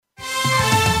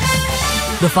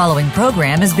The following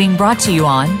program is being brought to you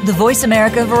on the Voice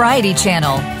America Variety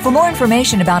Channel. For more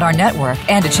information about our network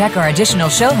and to check our additional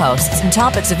show hosts and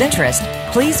topics of interest,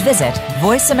 please visit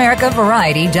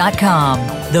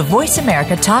voiceamericavariety.com. The Voice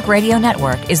America Talk Radio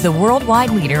Network is the worldwide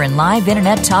leader in live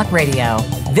Internet talk radio.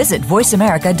 Visit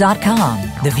voiceamerica.com.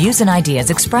 The views and ideas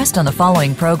expressed on the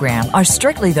following program are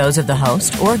strictly those of the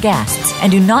host or guests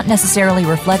and do not necessarily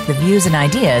reflect the views and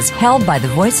ideas held by the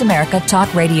Voice America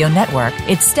Talk Radio Network,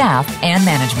 its staff, and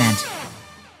management.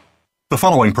 The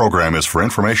following program is for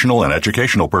informational and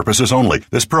educational purposes only.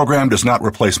 This program does not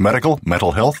replace medical,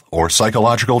 mental health, or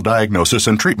psychological diagnosis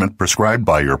and treatment prescribed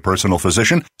by your personal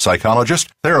physician, psychologist,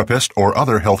 therapist, or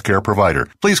other healthcare provider.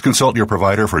 Please consult your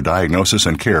provider for diagnosis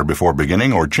and care before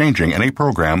beginning or changing any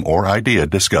program or idea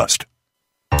discussed.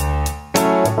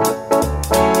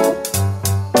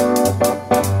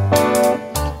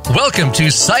 Welcome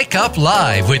to Psych Up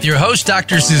Live with your host,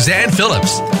 Dr. Suzanne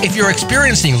Phillips. If you're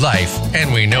experiencing life,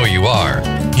 and we know you are,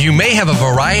 you may have a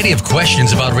variety of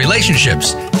questions about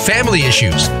relationships, family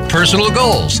issues, personal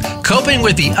goals, coping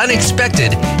with the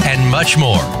unexpected, and much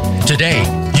more. Today,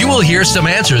 you will hear some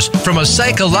answers from a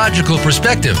psychological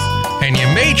perspective, and you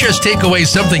may just take away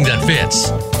something that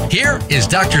fits. Here is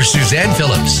Dr. Suzanne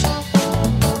Phillips.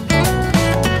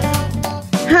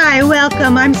 Hi,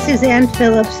 welcome. I'm Suzanne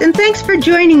Phillips, and thanks for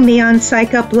joining me on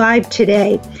Psych Up Live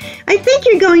today. I think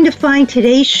you're going to find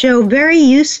today's show very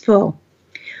useful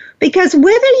because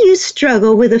whether you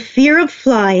struggle with a fear of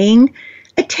flying,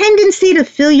 a tendency to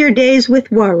fill your days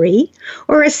with worry,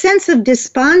 or a sense of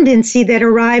despondency that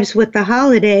arrives with the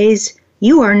holidays,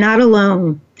 you are not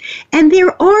alone. And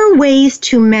there are ways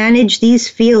to manage these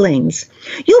feelings.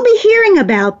 You'll be hearing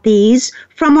about these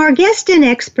from our guest and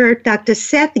expert, Dr.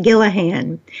 Seth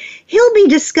Gillihan. He'll be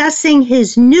discussing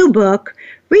his new book,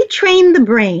 Retrain the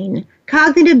Brain,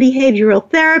 Cognitive Behavioral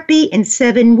Therapy in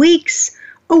 7 Weeks,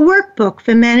 a workbook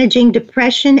for managing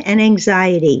depression and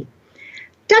anxiety.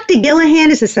 Dr. Gillihan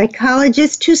is a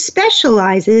psychologist who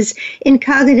specializes in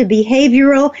cognitive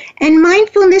behavioral and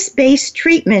mindfulness-based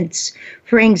treatments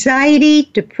for anxiety,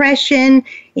 depression,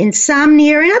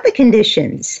 insomnia, and other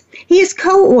conditions. He is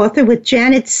co-author with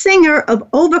Janet Singer of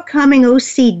Overcoming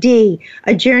OCD,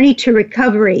 A Journey to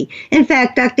Recovery. In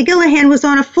fact, Dr. Gillihan was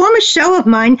on a former show of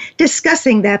mine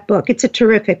discussing that book. It's a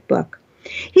terrific book.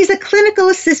 He's a clinical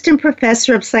assistant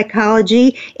professor of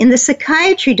psychology in the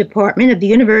psychiatry department of the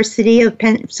University of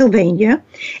Pennsylvania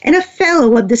and a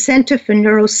fellow of the Center for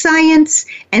Neuroscience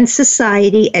and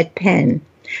Society at Penn.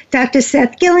 Dr.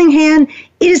 Seth Gillihan,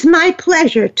 it is my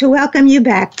pleasure to welcome you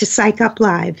back to Psych Up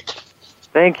Live.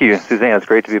 Thank you, Suzanne. It's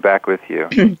great to be back with you.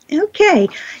 Okay.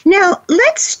 Now,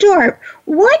 let's start.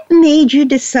 What made you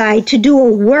decide to do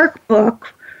a workbook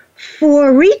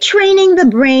for retraining the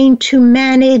brain to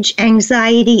manage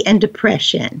anxiety and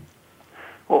depression?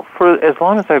 Well, for as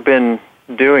long as I've been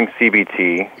doing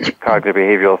CBT, cognitive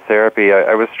behavioral therapy,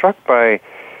 I was struck by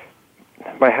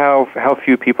how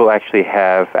few people actually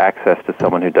have access to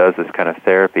someone who does this kind of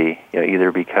therapy.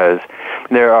 Either because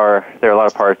there are a lot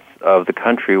of parts of the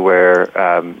country where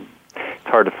it's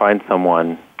hard to find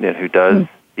someone who does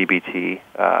CBT,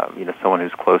 someone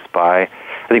who's close by.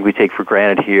 I think we take for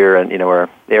granted here, and the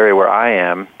area where I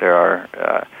am, there are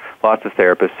lots of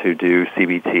therapists who do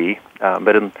CBT,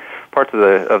 but in parts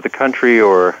of the country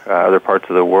or other parts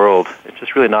of the world, it's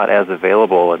just really not as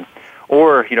available.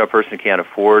 Or a person can't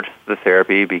afford the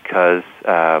therapy because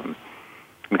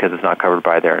it's not covered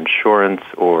by their insurance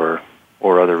or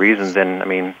other reasons.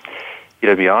 And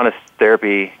to be honest,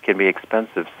 therapy can be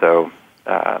expensive. So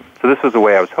this was a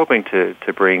way I was hoping to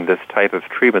bring this type of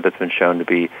treatment that's been shown to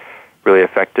be really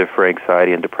effective for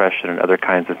anxiety and depression and other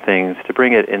kinds of things, to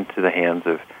bring it into the hands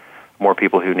of more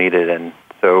people who need it. And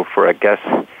so for I guess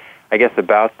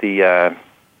about the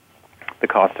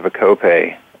cost of a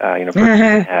copay, person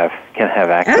can have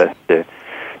access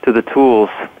to the tools,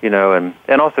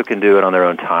 and also can do it on their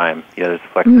own time. There's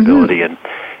flexibility and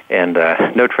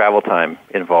no travel time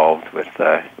involved with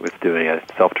doing a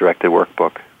self-directed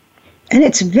workbook. And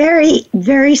it's very,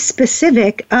 very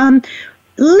specific.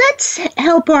 Let's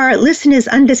help our listeners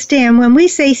understand when we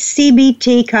say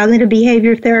CBT, cognitive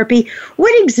behavior therapy,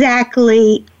 what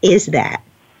exactly is that?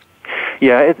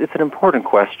 Yeah, it's an important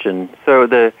question. So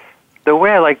the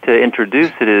way I like to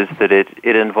introduce it is that it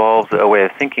involves a way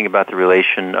of thinking about the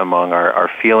relation among our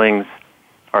feelings,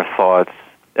 our thoughts,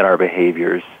 and our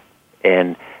behaviors,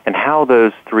 and how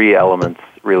those three elements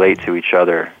relate to each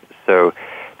other. So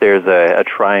there's a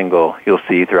triangle you'll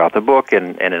see throughout the book,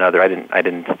 and another. I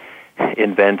didn't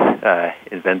invent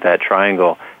that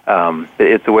triangle.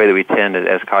 It's a way that we tend,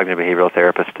 as cognitive behavioral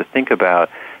therapists, to think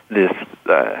about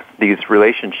these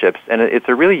relationships, and it's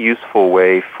a really useful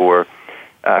way for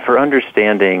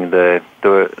understanding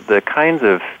the kinds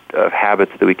of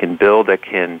habits that we can build that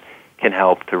can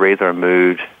help to raise our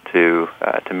mood, to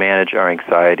manage our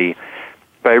anxiety,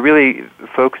 by really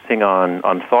focusing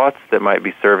on thoughts that might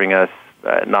be serving us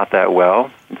not that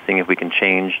well, and seeing if we can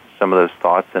change some of those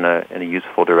thoughts in a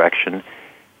useful direction,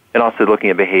 and also looking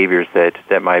at behaviors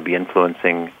that might be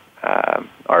influencing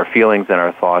our feelings and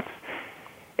our thoughts,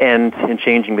 and in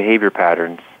changing behavior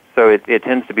patterns. So it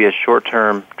tends to be a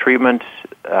short-term treatment.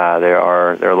 There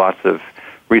are lots of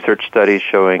research studies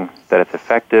showing that it's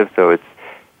effective, so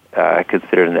it's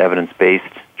considered an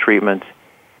evidence-based treatment.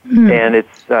 And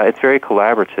it's very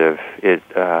collaborative.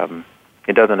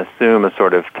 It doesn't assume a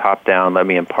sort of top-down, let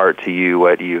me impart to you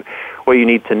what you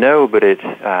need to know, but it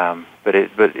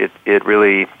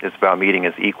really is about meeting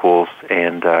as equals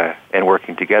and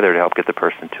working together to help get the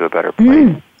person to a better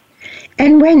place.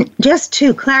 And just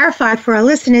to clarify for our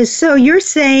listeners, so you're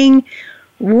saying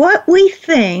what we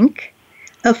think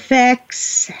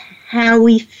affects how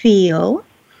we feel,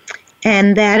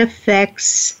 and that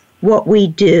affects what we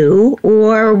do,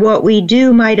 or what we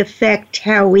do might affect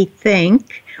how we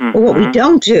think, or what we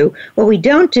don't do. What we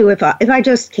don't do, if I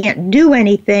just can't do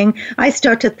anything, I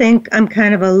start to think I'm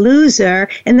kind of a loser,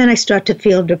 and then I start to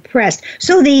feel depressed.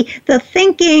 So the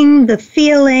thinking, the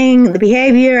feeling, the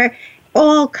behavior,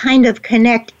 all kind of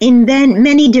connect in then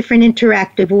many different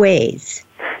interactive ways.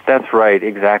 That's right,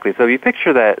 exactly. So if you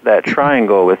picture that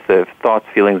triangle with the thoughts,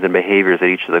 feelings, and behaviors at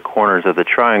each of the corners of the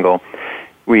triangle,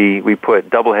 we put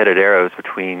double-headed arrows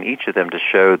between each of them to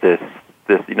show this,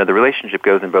 the relationship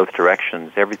goes in both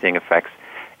directions. Everything affects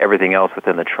everything else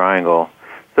within the triangle.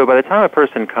 So by the time a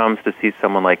person comes to see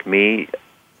someone like me,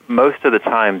 most of the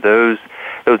time those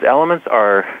elements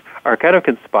are kind of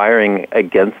conspiring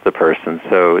against the person.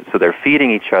 So they're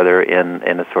feeding each other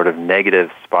in a sort of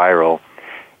negative spiral.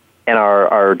 And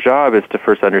our job is to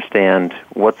first understand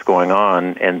what's going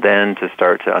on, and then to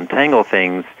start to untangle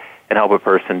things and help a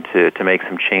person to make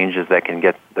some changes that can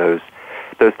get those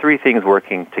three things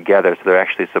working together, so they're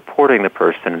actually supporting the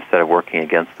person instead of working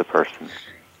against the person.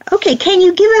 Okay, can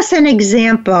you give us an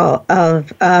example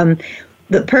of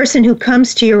the person who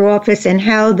comes to your office and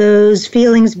how those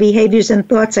feelings, behaviors, and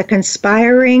thoughts are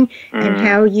conspiring, and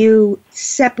how you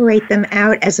separate them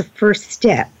out as a first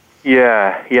step?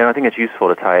 Yeah, I think it's useful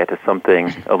to tie it to something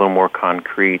a little more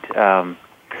concrete.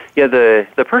 The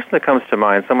person that comes to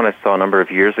mind, someone I saw a number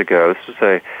of years ago, this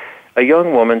was a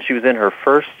young woman. She was in her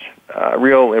first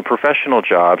real professional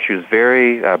job. She was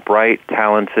very bright,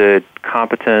 talented,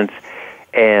 competent,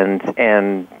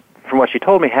 and from what she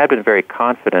told me, had been very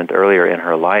confident earlier in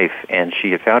her life, and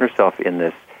she had found herself in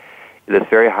this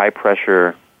very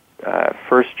high-pressure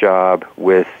first job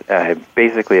with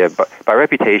basically, by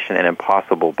reputation, an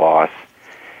impossible boss.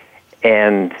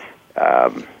 And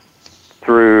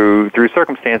through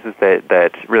circumstances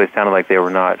that really sounded like they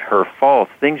were not her fault,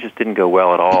 things just didn't go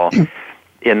well at all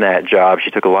in that job.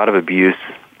 She took a lot of abuse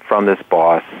from this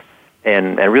boss,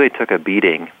 and really took a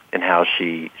beating in how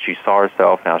she saw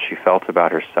herself and how she felt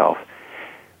about herself.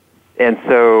 And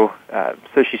so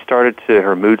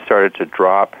her mood started to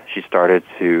drop. She started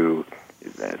to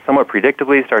somewhat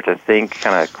predictably start to think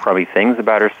kind of crummy things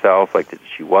about herself, like that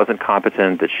she wasn't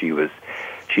competent, that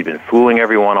she'd been fooling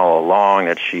everyone all along,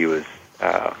 that she was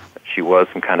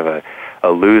some kind of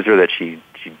a loser, that she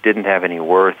didn't have any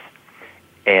worth,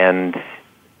 and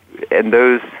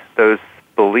those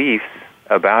beliefs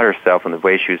about herself and the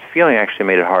way she was feeling actually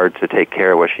made it hard to take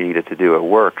care of what she needed to do at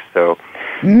work. So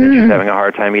she was having a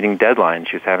hard time meeting deadlines.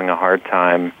 She was having a hard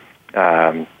time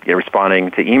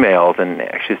responding to emails, and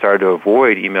actually started to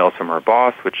avoid emails from her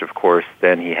boss, which of course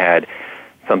then he had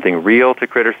something real to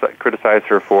criticize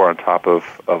her for on top of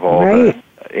all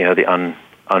the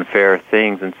unfair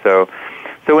things. And so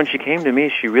when she came to me,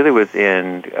 she really was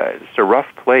in just a rough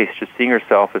place, just seeing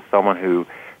herself as someone who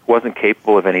wasn't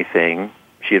capable of anything.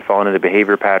 She had fallen into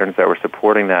behavior patterns that were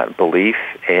supporting that belief,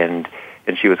 and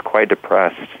she was quite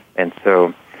depressed. And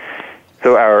so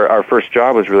our first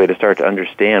job was really to start to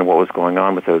understand what was going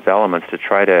on with those elements, to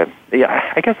try to,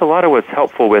 I guess a lot of what's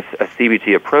helpful with a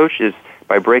CBT approach is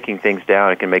by breaking things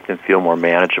down, it can make them feel more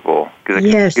manageable. Because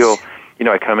it can feel,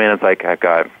 I come in, it's like I've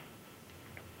got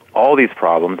all these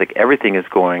problems, like everything is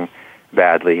going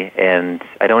badly, and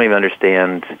I don't even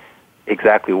understand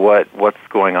exactly what's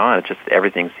going on. It's just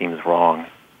everything seems wrong.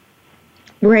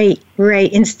 Right.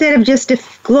 Instead of just a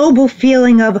global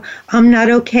feeling of I'm not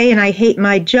okay and I hate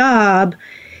my job,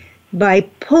 by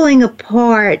pulling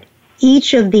apart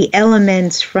each of the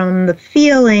elements from the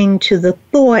feeling to the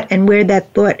thought and where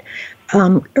that thought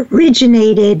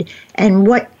originated and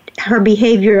her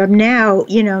behavior of now,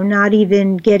 not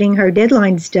even getting her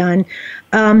deadlines done,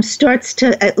 starts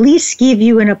to at least give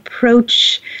you an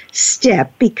approach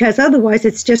step, because otherwise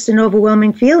it's just an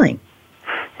overwhelming feeling.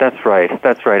 That's right,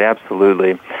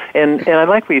 absolutely. And I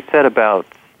like what you said about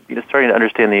starting to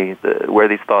understand the where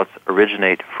these thoughts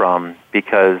originate from,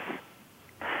 because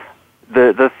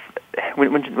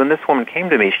when this woman came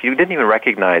to me, she didn't even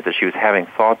recognize that she was having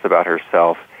thoughts about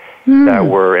herself that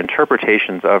were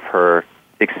interpretations of her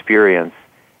experience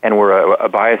and were a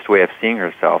biased way of seeing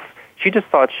herself. She just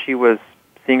thought she was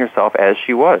seeing herself as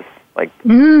she was, like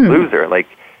loser, like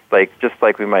just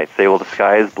like we might say, well, the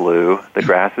sky is blue, the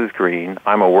grass is green,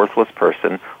 I'm a worthless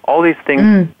person. All these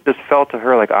things just felt to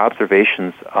her like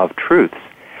observations of truths.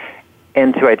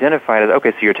 And to identify it as,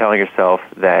 okay, so you're telling yourself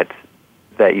that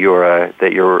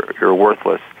you're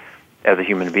worthless as a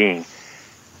human being.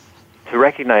 To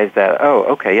recognize that, oh,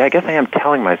 okay, yeah, I guess I am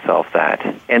telling myself that.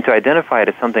 And to identify it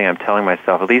as something I'm telling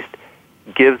myself at least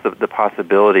gives the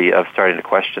possibility of starting to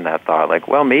question that thought. Like,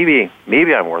 well, maybe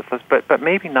I'm worthless, but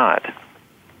maybe not.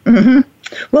 Mm-hmm.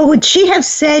 Well, would she have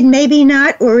said maybe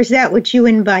not, or is that what you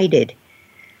invited?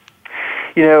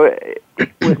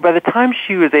 By the time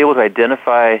she was able to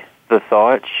identify the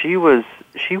thought, she was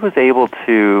able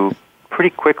to pretty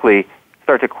quickly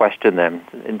start to question them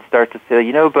and start to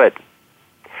say, but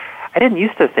I didn't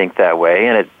used to think that way,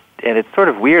 and it's sort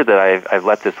of weird that I've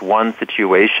let this one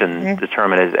situation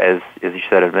determine, as you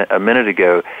said a minute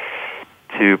ago,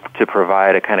 to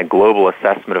provide a kind of global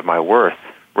assessment of my worth,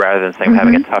 rather than saying I'm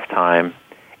having a tough time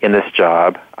in this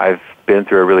job. I've been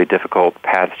through a really difficult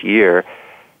past year.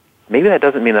 Maybe that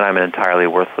doesn't mean that I'm an entirely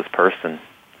worthless person.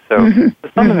 So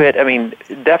some of it, I mean,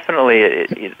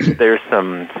 definitely there's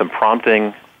some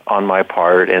prompting on my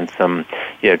part and some,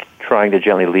 trying to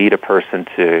gently lead a person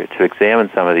to examine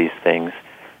some of these things.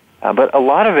 But a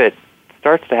lot of it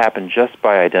starts to happen just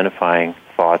by identifying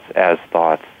thoughts as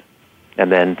thoughts and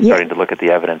then starting to look at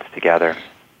the evidence together.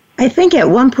 I think at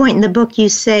one point in the book you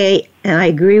say, and I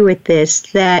agree with this,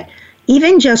 that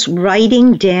even just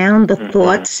writing down the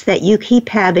thoughts that you keep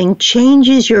having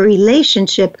changes your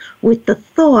relationship with the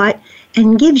thought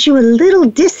and gives you a little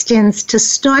distance to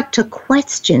start to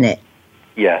question it.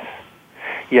 Yes.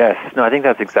 No, I think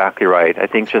that's exactly right. I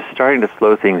think just starting to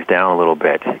slow things down a little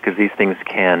bit, because these things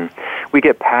we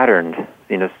get patterned,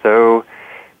 so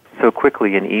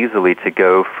quickly and easily to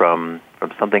go from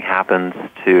something happens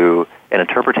to an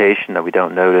interpretation that we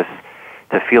don't notice,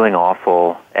 to feeling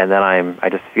awful, and then I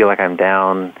just feel like I'm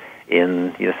down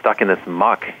in, stuck in this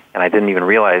muck, and I didn't even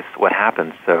realize what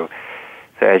happened. So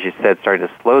as you said, starting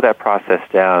to slow that process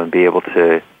down and be able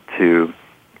to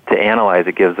analyze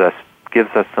it gives us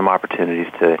some opportunities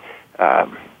to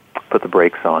put the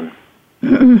brakes on.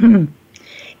 Mm-hmm.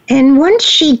 And once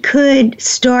she could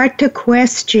start to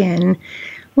question,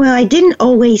 well, I didn't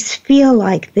always feel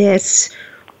like this,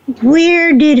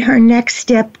 where did her next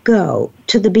step go?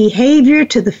 To the behavior,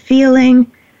 to the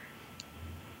feeling?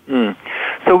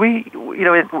 So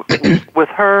with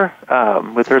her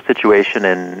situation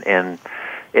and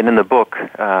in the book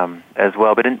as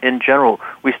well, but in general,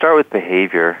 we start with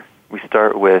behavior. We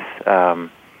start with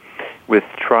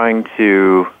trying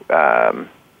to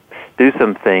do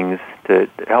some things to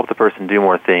help the person do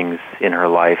more things in her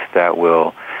life that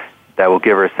will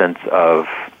give her a sense of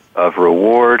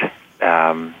reward.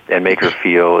 And make her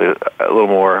feel a little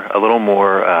more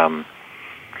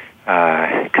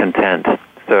content.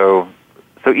 So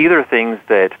either things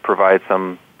that provide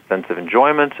some sense of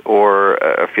enjoyment or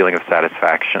a feeling of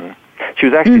satisfaction. She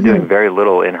was actually doing very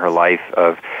little in her life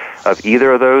of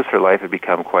either of those. Her life had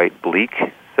become quite bleak,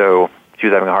 so she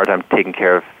was having a hard time taking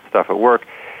care of stuff at work.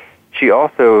 She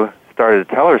also started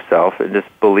to tell herself and just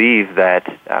believe that,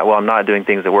 I'm not doing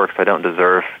things at work, so I don't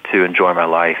deserve to enjoy my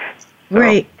life. So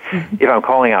right. If I'm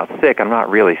calling out sick, I'm not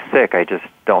really sick. I just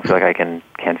don't feel like I can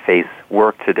face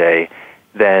work today.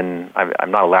 Then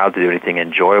I'm not allowed to do anything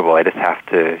enjoyable. I just have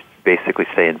to basically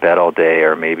stay in bed all day,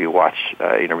 or maybe watch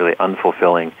really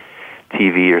unfulfilling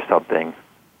TV or something.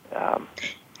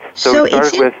 So it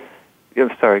started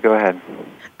with. Sorry, go ahead.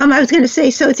 I was going to say,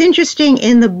 so it's interesting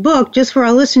in the book, just for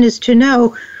our listeners to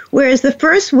know. Whereas the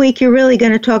first week you're really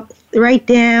going to write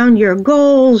down your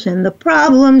goals and the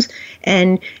problems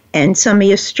and some of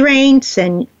your strengths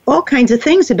and all kinds of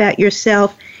things about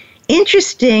yourself.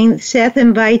 Interesting, Seth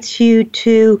invites you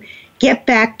to get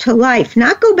back to life.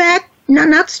 Not go back,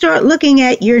 not start looking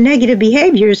at your negative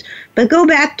behaviors, but go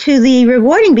back to the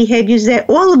rewarding behaviors that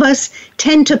all of us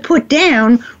tend to put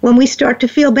down when we start to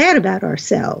feel bad about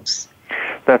ourselves.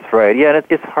 That's right. Yeah, and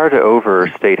it's hard to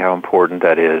overstate how important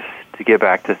that is, to get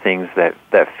back to things that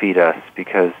feed us,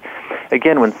 because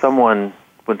again, when someone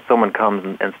when someone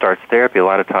comes and starts therapy, a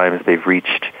lot of times they've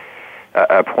reached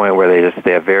a point where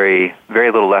they have very,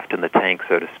 very little left in the tank,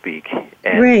 so to speak.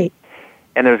 And, right.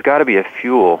 And there's got to be a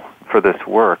fuel for this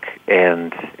work,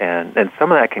 and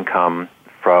some of that can come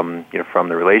from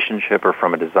the relationship or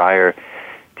from a desire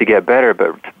to get better,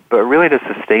 but really to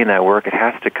sustain that work, it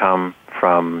has to come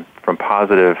from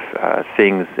positive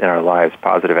things in our lives,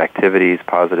 positive activities,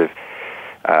 positive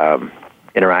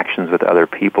interactions with other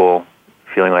people,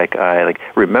 feeling like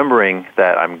remembering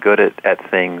that I'm good at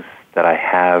things, that I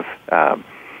have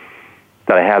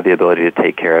the ability to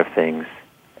take care of things,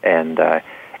 and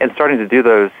starting to do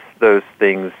those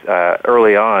things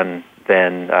early on,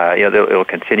 then it'll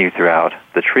continue throughout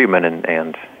the treatment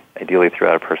and ideally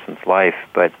throughout a person's life.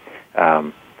 But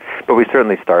we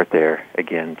certainly start there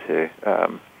again to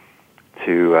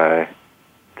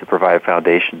provide a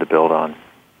foundation to build on.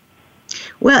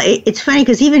 Well, it's funny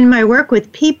because even in my work with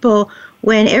people,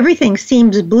 when everything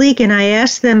seems bleak and I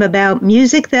ask them about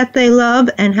music that they love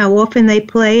and how often they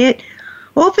play it,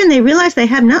 often they realize they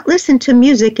have not listened to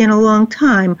music in a long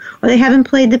time, or they haven't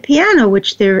played the piano,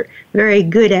 which they're very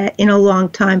good at, in a long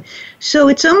time. So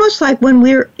it's almost like when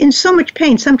we're in so much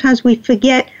pain, sometimes we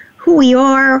forget who we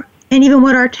are and even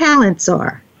what our talents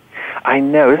are. I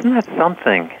know. Isn't that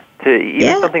something?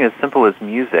 Something as simple as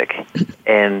music,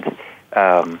 and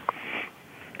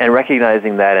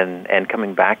recognizing that and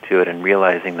coming back to it and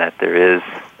realizing that there is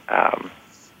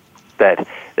that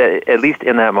at least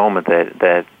in that moment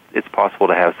that it's possible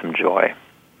to have some joy.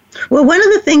 Well, one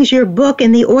of the things your book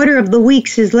in the Order of the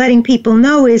Weeks is letting people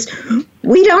know is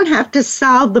we don't have to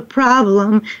solve the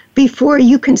problem before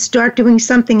you can start doing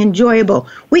something enjoyable.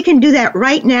 We can do that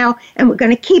right now, and we're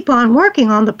going to keep on working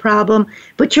on the problem,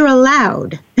 but you're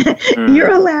allowed.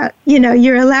 You're allowed,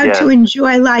 you're allowed to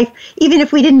enjoy life, even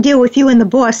if we didn't deal with you and the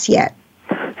boss yet.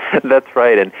 That's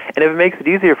right. And if it makes it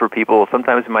easier for people,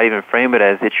 sometimes you might even frame it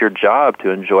as it's your job to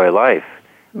enjoy life.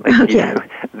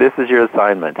 This is your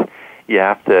assignment. You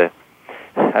have to,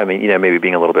 maybe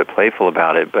being a little bit playful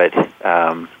about it, but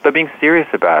being serious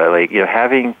about it.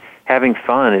 Having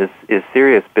fun is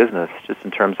serious business, just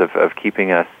in terms of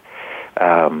keeping us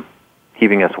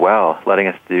well, letting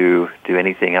us do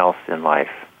anything else in life.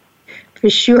 For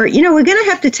sure. We're going to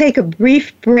have to take a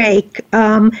brief break,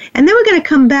 and then we're going to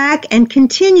come back and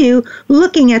continue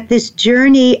looking at this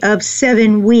journey of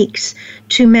 7 weeks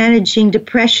to managing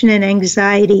depression and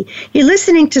anxiety. You're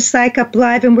listening to Psych Up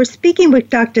Live, and we're speaking with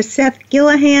Dr. Seth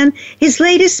Gillihan. His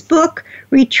latest book,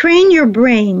 Retrain Your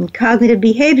Brain, Cognitive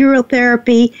Behavioral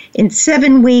Therapy in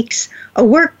 7 Weeks, a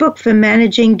workbook for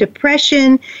managing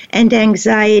depression and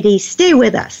anxiety. Stay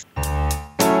with us.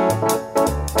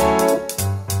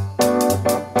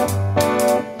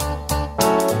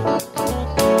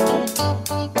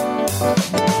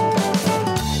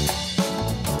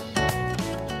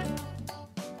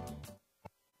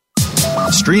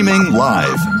 Streaming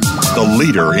live, the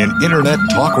leader in Internet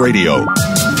talk radio,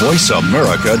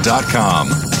 VoiceAmerica.com.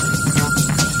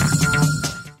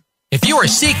 If you are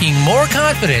seeking more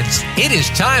confidence, it is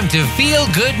time to Feel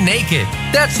Good Naked.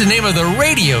 That's the name of the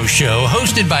radio show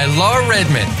hosted by Laura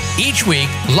Redmond. Each week,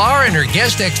 Laura and her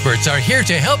guest experts are here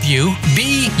to help you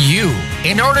be you.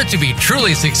 In order to be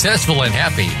truly successful and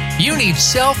happy, you need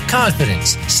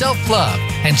self-confidence, self-love,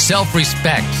 and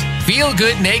self-respect. Feel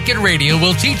Good Naked Radio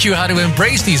will teach you how to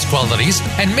embrace these qualities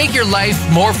and make your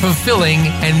life more fulfilling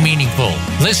and meaningful.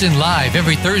 Listen live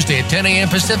every Thursday at 10 a.m.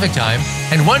 Pacific Time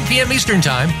and 1 p.m. Eastern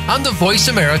Time on the Voice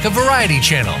America Variety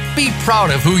Channel. Be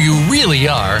proud of who you really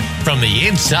are from the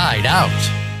inside out.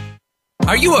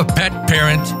 Are you a pet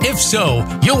parent? If so,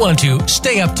 you'll want to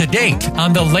stay up to date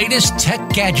on the latest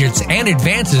tech gadgets and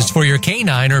advances for your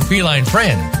canine or feline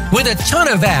friend. With a ton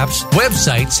of apps,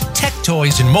 websites, tech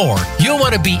toys, and more, you'll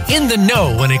want to be in the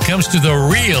know when it comes to the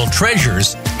real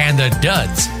treasures and the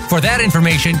duds. For that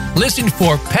information, listen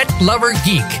for Pet Lover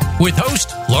Geek with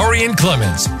host Lorian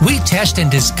Clemens. We test and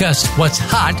discuss what's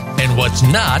hot and what's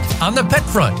not on the pet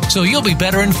front, so you'll be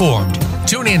better informed.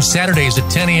 Tune in Saturdays at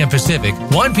 10 a.m. Pacific,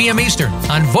 1 p.m. Eastern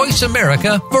on Voice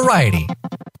America Variety.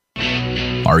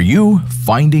 Are you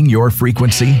finding your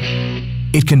frequency?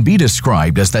 It can be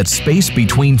described as that space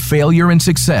between failure and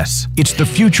success. It's the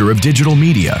future of digital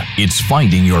media. It's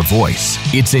finding your voice.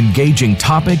 It's engaging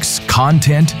topics,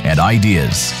 content, and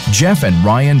ideas. Jeff and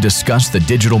Ryan discuss the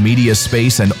digital media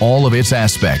space and all of its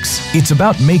aspects. It's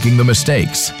about making the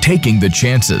mistakes, taking the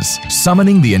chances,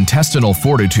 summoning the intestinal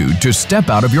fortitude to step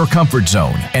out of your comfort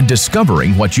zone, and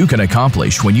discovering what you can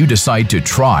accomplish when you decide to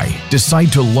try,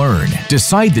 decide to learn,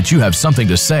 decide that you have something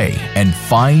to say, and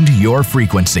find your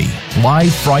frequency. Live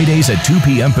Fridays at 2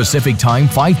 p.m. Pacific Time,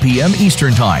 5 p.m.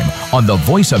 Eastern Time on the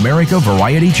Voice America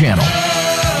Variety Channel.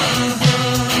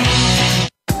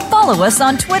 follow us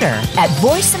on Twitter at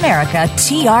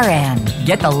VoiceAmericaTRN.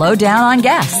 Get the lowdown on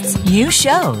guests, new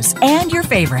shows, and your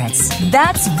favorites.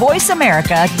 That's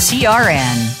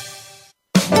VoiceAmericaTRN.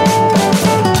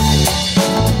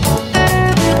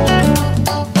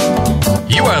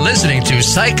 You are listening to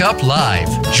Psych Up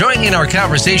Live. Join in our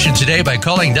conversation today by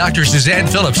calling Dr. Suzanne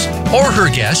Phillips or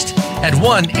her guest at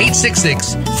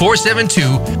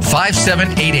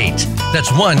 1-866-472-5788. That's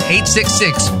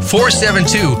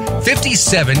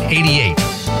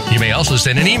 1-866-472-5788. You may also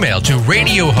send an email to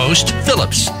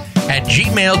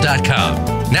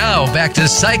radiohostphillips@gmail.com. Now back to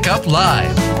Psych Up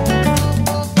Live.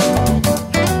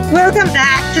 Welcome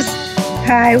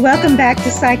back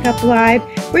to Psych Up Live.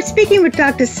 We're speaking with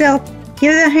Dr. Seth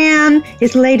Gillihan.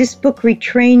 His latest book,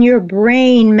 Retrain Your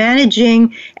Brain,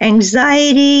 Managing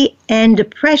Anxiety and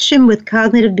Depression with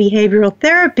Cognitive Behavioral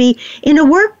Therapy, in a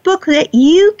workbook that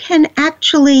you can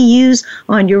actually use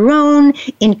on your own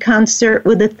in concert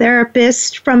with a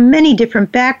therapist from many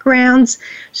different backgrounds.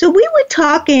 So we were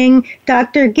talking,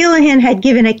 Dr. Gillihan had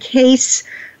given a case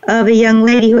of a young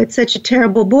lady who had such a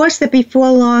terrible boss that before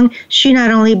long, she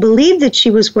not only believed that she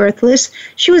was worthless,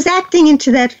 she was acting into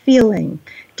that feeling,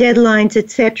 deadlines,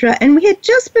 etc. And we had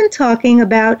just been talking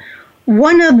about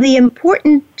one of the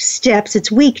important steps,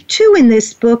 it's week 2 in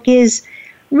this book, is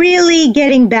really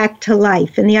getting back to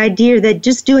life, and the idea that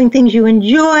just doing things you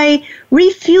enjoy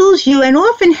refuels you and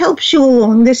often helps you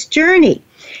along this journey.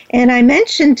 And I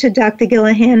mentioned to Dr.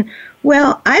 Gillihan,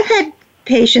 well, I've had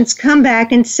patients come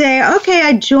back and say, okay,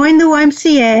 I joined the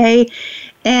YMCA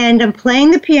and I'm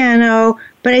playing the piano,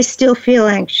 but I still feel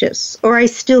anxious or I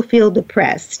still feel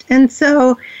depressed. And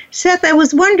so, Seth, I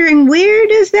was wondering, where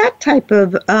does that type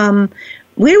of,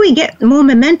 where do we get more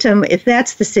momentum if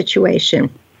that's the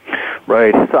situation?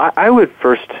 Right. So I would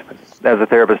first, as a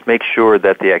therapist, make sure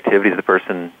that the activities the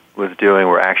person was doing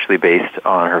were actually based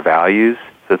on her values,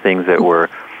 so things that were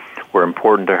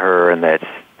important to her and that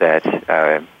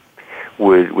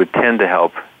would tend to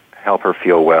help her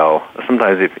feel well.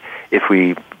 Sometimes if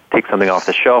we take something off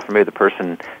the shelf, or maybe the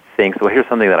person thinks, well, here's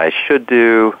something that I should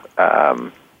do.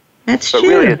 That's but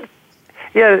true. Really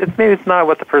maybe it's not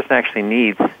what the person actually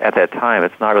needs at that time.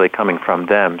 It's not really coming from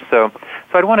them. So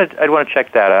I'd want to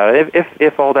check that out.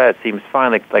 If all that seems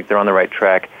fine, like they're on the right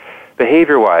track,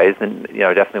 behavior-wise, then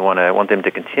I definitely want them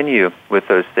to continue with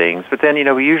those things. But then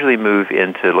we usually move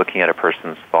into looking at a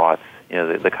person's thoughts.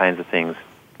 The kinds of things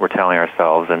we're telling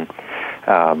ourselves, and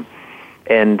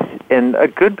a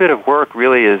good bit of work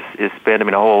really is spent.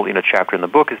 A whole chapter in the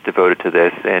book is devoted to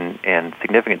this, and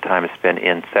significant time is spent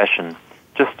in session,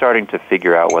 just starting to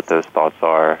figure out what those thoughts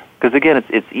are. Because again,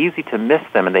 it's easy to miss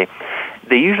them, and they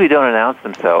usually don't announce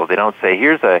themselves. They don't say,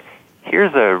 here's a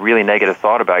really negative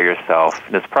thought about yourself,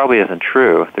 and this probably isn't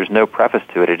true. There's no preface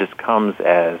to it. It just comes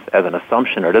as an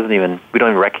assumption, or we don't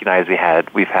even recognize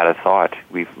we've had a thought.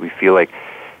 We feel like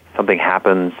something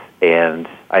happens and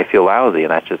I feel lousy,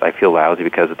 and that's just, I feel lousy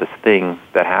because of this thing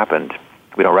that happened.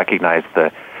 We don't recognize the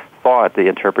thought, the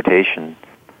interpretation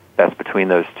that's between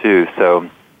those two. So,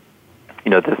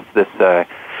 this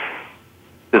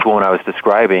woman I was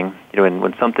describing,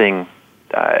 when something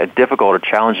difficult or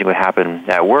challenging would happen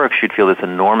at work, she'd feel this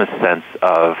enormous sense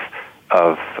of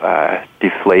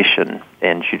deflation,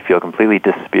 and she'd feel completely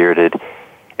dispirited,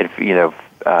 and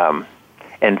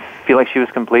and feel like she was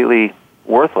completely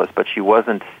worthless, but she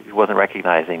wasn't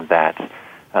recognizing that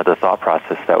the thought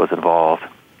process that was involved.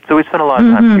 So we spent a lot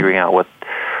of time figuring out what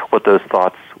those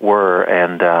thoughts were,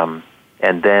 and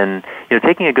then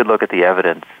taking a good look at the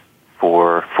evidence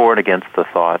for and against the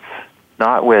thoughts.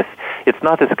 It's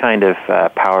not this kind of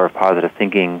power of positive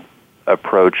thinking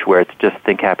approach where it's just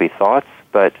think happy thoughts,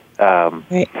 but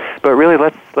really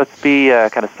let's be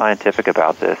kind of scientific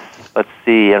about this. Let's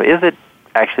see, is it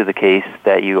actually the case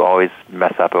that you always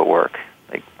mess up at work?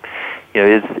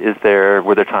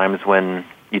 Were there times when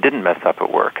you didn't mess up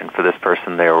at work? And for this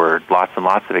person, there were lots and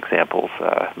lots of examples.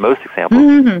 Most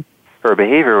examples her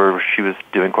behavior where she was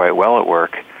doing quite well at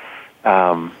work.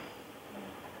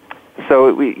 So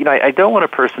I don't want a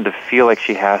person to feel like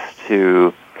she has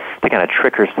to kind of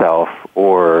trick herself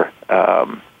or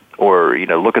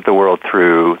look at the world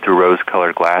through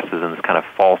rose-colored glasses in this kind of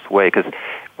false way, because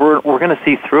we're going to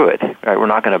see through it. Right? We're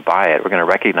not going to buy it. We're going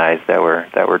to recognize that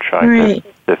we're trying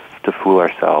to fool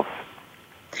ourselves.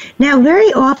 Now,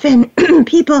 very often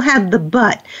people have the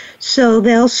but. So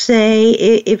they'll say,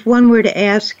 if one were to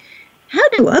ask, how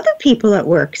do other people at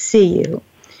work see you?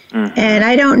 Mm-hmm. And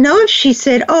I don't know if she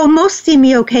said, oh, most see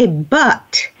me okay,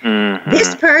 but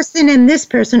this person and this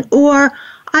person, or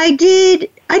I did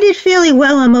fairly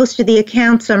well on most of the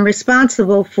accounts I'm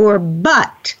responsible for,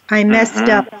 but I messed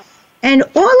up And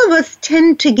all of us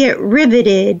tend to get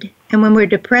riveted, and when we're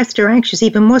depressed or anxious,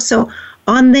 even more so,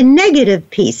 on the negative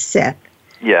piece, Seth.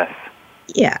 Yes.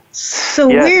 Yeah. So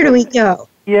where do we go?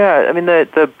 Yeah, I mean,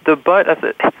 the but,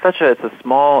 it's a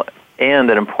small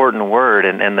and an important word,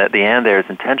 and the and there is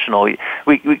intentional.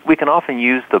 We can often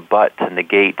use the but to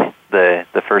negate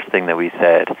the first thing that we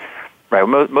said. Right?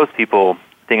 Most people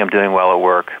think I'm doing well at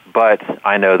work, but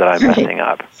I know that I'm messing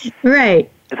up. Right.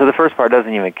 And so the first part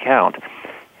doesn't even count.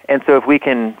 And so if we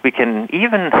can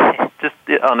even just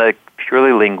on a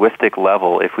purely linguistic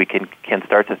level, if we can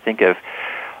start to think of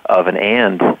an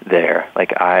and there,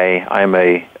 like I'm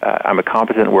a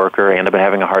competent worker and I've been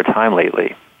having a hard time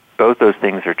lately. Both those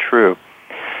things are true.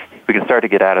 We can start to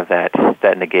get out of that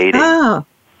negating. Oh,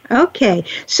 okay.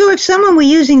 So if someone were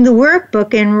using the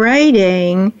workbook and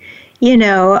writing,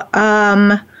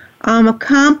 I'm a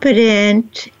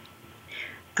competent,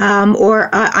 or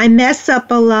I mess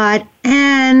up a lot,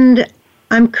 and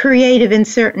I'm creative in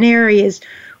certain areas,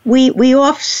 we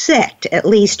offset at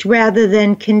least rather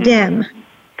than condemn.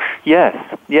 Yes,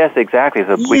 exactly.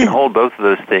 So we can hold both of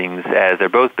those things as they're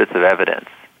both bits of evidence.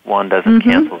 One doesn't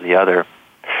cancel the other.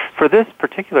 For this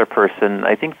particular person,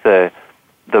 I think the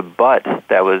but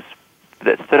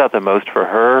that stood out the most for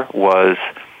her was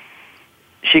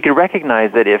she could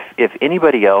recognize that if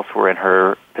anybody else were in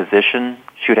her position,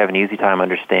 she would have an easy time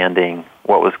understanding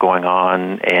what was going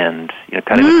on and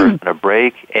cutting the person a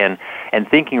break and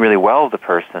thinking really well of the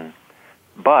person.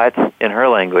 But in her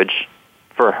language,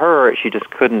 for her, she just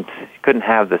couldn't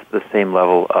have the same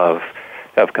level of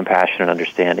compassion and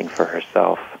understanding for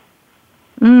herself.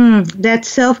 That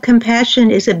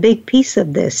self-compassion is a big piece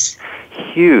of this.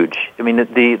 Huge. I mean,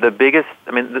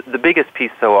 the biggest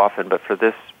piece so often, but for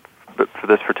this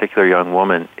particular young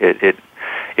woman, it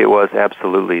was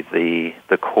absolutely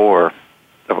the core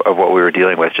of what we were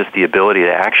dealing with. Just the ability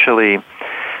to actually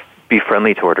be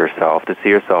friendly toward herself, to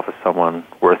see herself as someone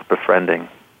worth befriending.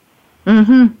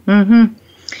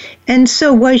 And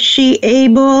so was she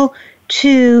able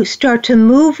to start to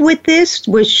move with this?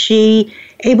 Was she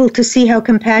able to see how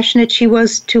compassionate she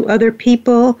was to other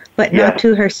people, but not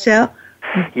to herself?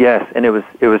 Yes, and it was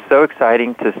so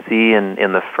exciting to see in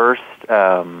the first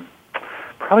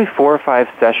probably 4 or 5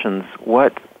 sessions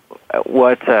what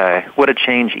a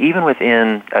change even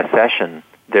within a session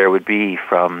there would be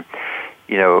from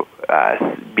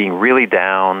being really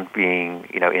down, being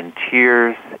in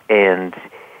tears, and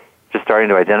just starting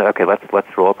to identify. Okay,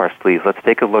 let's roll up our sleeves. Let's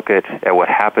take a look at what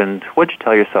happened. What did you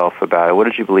tell yourself about it? What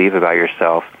did you believe about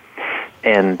yourself?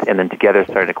 And then together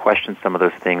starting to question some of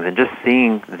those things, and just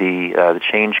seeing the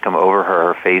change come over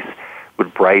her. Her face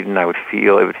would brighten. It would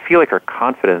feel like her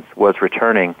confidence was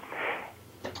returning.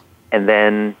 And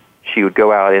then she would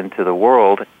go out into the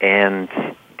world and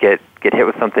get hit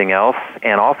with something else,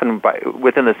 and often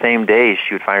within the same day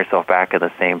she would find herself back in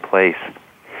the same place.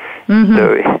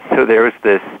 So there was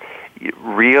this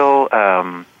real.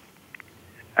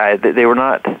 They were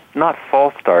not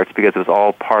false starts because it was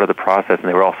all part of the process, and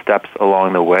they were all steps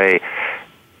along the way.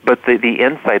 But the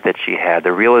insight that she had,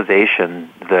 the realization,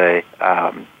 it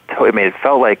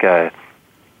felt like a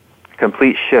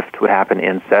complete shift would happen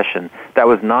in session. That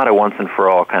was not a once and for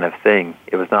all kind of thing.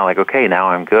 It was not like, okay, now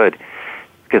I'm good.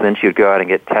 Because then she would go out and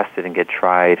get tested and get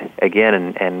tried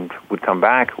again, and would come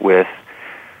back with,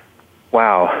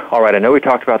 wow, all right, I know we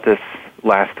talked about this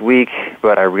last week,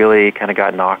 but I really kind of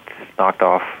got knocked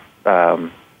off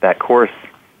that course,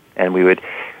 and we would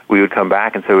come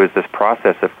back, and so it was this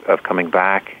process of coming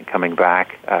back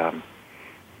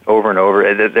over and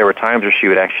over. There were times where she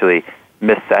would actually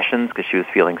miss sessions because she was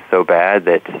feeling so bad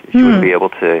that she wouldn't be able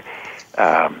to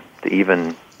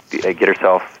even get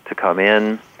herself to come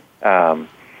in.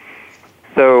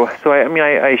 So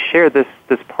I shared this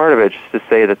part of it just to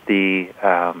say that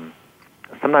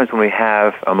sometimes when we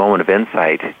have a moment of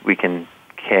insight, we can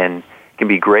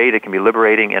be great. It can be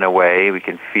liberating in a way. We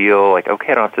can feel like,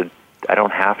 okay, I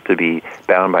don't have to be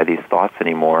bound by these thoughts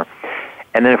anymore.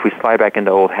 And then if we slide back into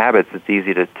old habits, it's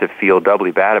easy to feel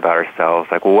doubly bad about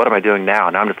ourselves. Like, well, what am I doing now?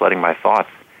 Now I'm just letting my thoughts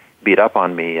beat up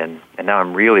on me, and now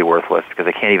I'm really worthless because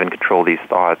I can't even control these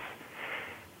thoughts.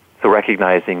 So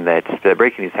recognizing that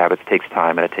breaking these habits takes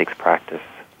time and it takes practice.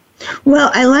 Well,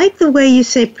 I like the way you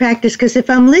say practice, because if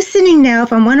I'm listening now,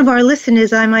 if I'm one of our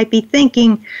listeners, I might be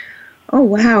thinking, oh,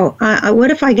 wow,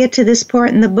 what if I get to this part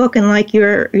in the book and like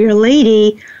your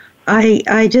lady,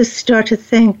 I just start to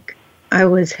think, I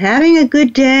was having a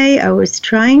good day, I was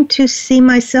trying to see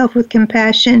myself with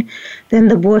compassion, then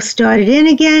the boss started in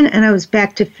again, and I was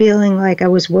back to feeling like I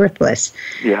was worthless.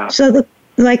 Yeah. So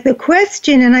the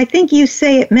question, and I think you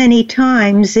say it many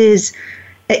times, is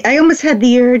I almost had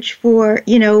the urge for,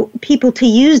 people to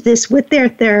use this with their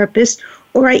therapist,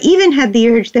 or I even had the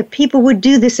urge that people would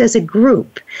do this as a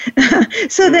group.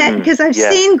 So that, because I've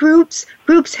seen groups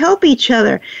help each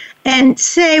other and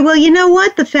say, well, you know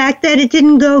what? The fact that it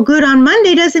didn't go good on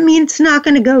Monday doesn't mean it's not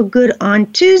going to go good on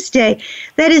Tuesday.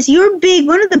 That is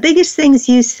one of the biggest things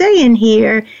you say in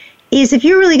here is if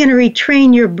you're really going to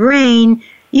retrain your brain,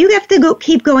 you have to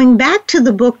keep going back to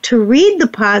the book to read the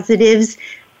positives,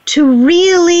 to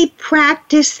really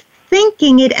practice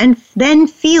thinking it and then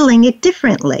feeling it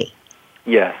differently.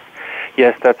 Yes,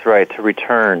 that's right, to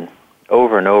return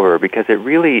over and over, because it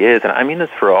really is, and I mean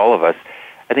this for all of us,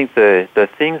 I think the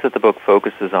things that the book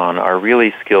focuses on are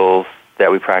really skills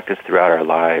that we practice throughout our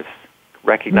lives,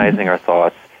 recognizing our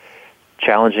thoughts,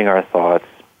 challenging our thoughts,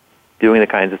 doing the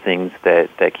kinds of things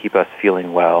that keep us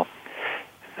feeling well.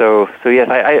 So yes,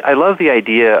 I love the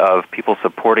idea of people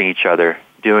supporting each other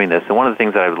doing this. And one of the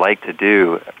things that I would like to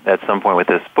do at some point with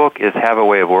this book is have a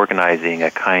way of organizing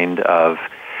a kind of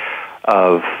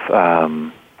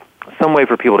some way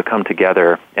for people to come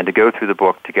together and to go through the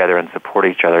book together and support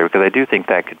each other, because I do think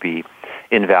that could be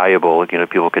invaluable.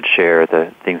 People could share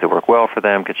the things that work well for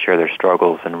them, could share their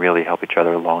struggles, and really help each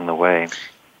other along the way.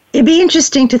 It'd be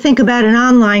interesting to think about an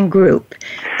online group.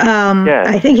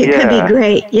 I think it could be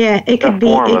great. Yeah, it could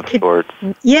be a forum of sorts.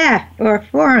 Yeah, or a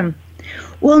forum.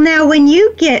 Well, now when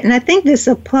you get, and I think this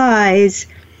applies,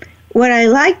 what I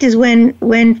liked is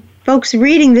when folks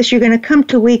reading this, you're going to come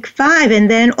to week 5, and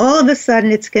then all of a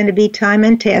sudden it's going to be time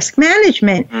and task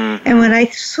management. Mm-hmm. And when I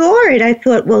saw it, I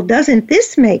thought, well, doesn't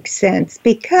this make sense?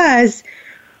 Because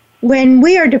when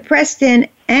we are depressed and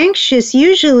anxious,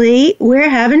 usually we're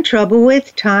having trouble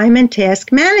with time and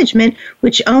task management,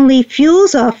 which only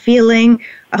fuels our feeling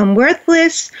I'm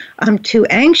worthless, I'm too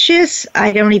anxious,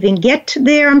 I don't even get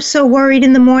there, I'm so worried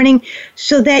in the morning.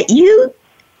 So that you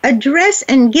address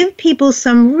and give people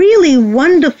some really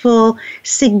wonderful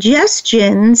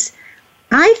suggestions,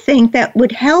 I think, that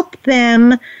would help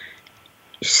them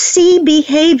see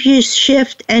behaviors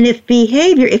shift. And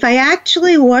if I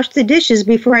actually wash the dishes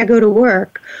before I go to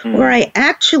work, or I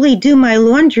actually do my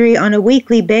laundry on a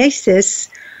weekly basis,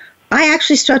 I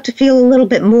actually start to feel a little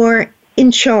bit more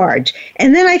in charge.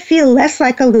 And then I feel less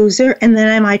like a loser, and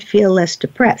then I might feel less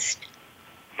depressed.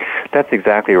 That's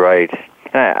exactly right.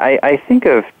 I think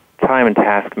of time and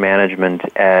task management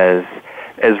as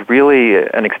really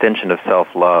an extension of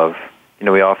self-love.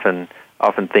 We often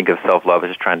think of self-love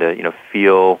as just trying to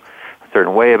feel a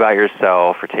certain way about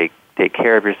yourself or take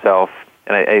care of yourself.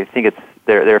 And I think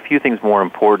there are a few things more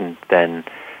important than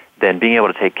being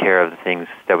able to take care of the things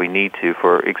that we need to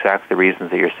for exactly the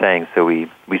reasons that you're saying. So we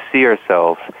see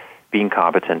ourselves being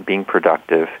competent, being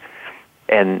productive,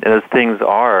 and those things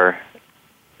are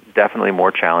definitely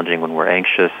more challenging when we're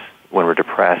anxious, when we're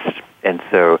depressed. And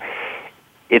so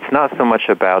it's not so much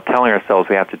about telling ourselves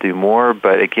we have to do more,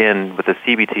 but again, with the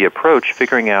CBT approach,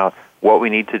 figuring out what we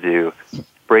need to do,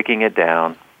 breaking it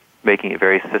down, making it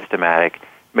very systematic,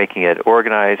 making it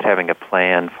organized, having a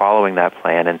plan, following that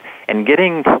plan, and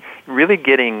getting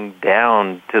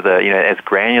down to the, as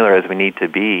granular as we need to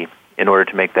be in order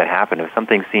to make that happen. If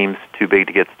something seems too big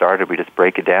to get started, we just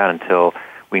break it down until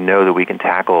we know that we can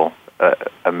tackle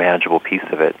a manageable piece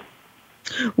of it.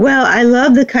 Well, I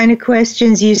love the kind of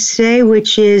questions you say,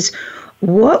 which is,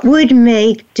 what would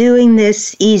make doing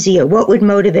this easier? What would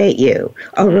motivate you?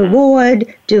 A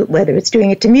reward, whether it's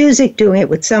doing it to music, doing it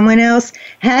with someone else.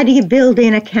 How do you build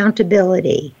in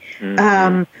accountability?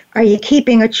 Mm-hmm. Are you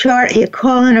keeping a chart? Are you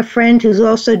calling a friend who's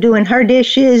also doing her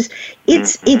dishes?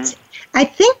 I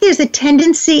think there's a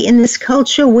tendency in this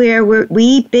culture where we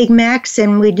eat Big Macs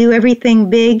and we do everything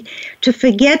big to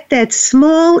forget that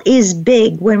small is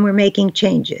big when we're making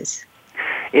changes.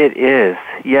 It is,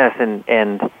 yes,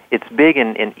 and it's big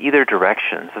in either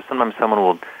direction. So sometimes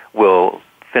someone will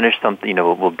finish something,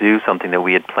 will do something that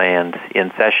we had planned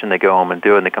in session. They go home and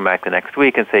do it, and they come back the next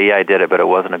week and say, yeah, I did it, but it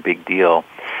wasn't a big deal.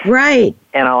 Right.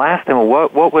 And I'll ask them, well,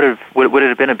 what would it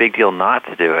have been a big deal not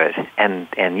to do it? And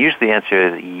usually the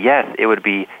answer is yes. It would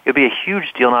be a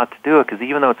huge deal not to do it, because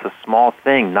even though it's a small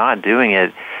thing, not doing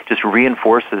it just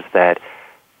reinforces that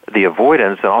the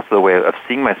avoidance and also the way of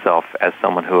seeing myself as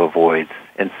someone who avoids.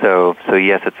 And so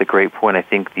yes, it's a great point. I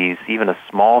think even a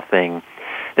small thing,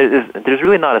 there's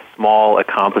really not a small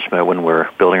accomplishment when we're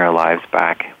building our lives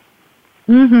back.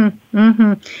 Mm-hmm,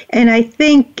 mm-hmm. And I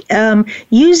think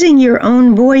using your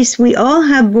own voice, we all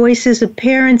have voices of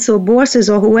parents or bosses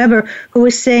or whoever who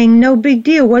is saying, no big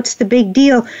deal, what's the big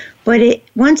deal? But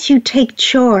once you take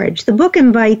charge, the book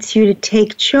invites you to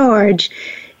take charge.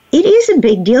 it is a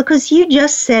big deal because you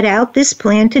just set out this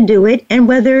plan to do it, and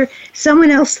whether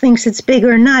someone else thinks it's big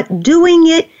or not, doing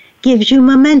it gives you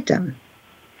momentum.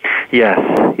 Yes,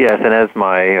 and as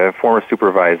my former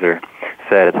supervisor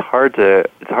said, it's hard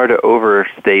to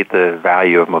overstate the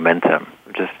value of momentum.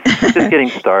 Just getting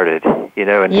started,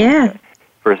 and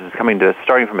versus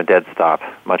starting from a dead stop,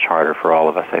 much harder for all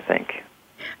of us, I think.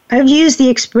 I've used the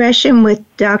expression with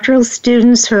doctoral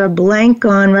students who are blank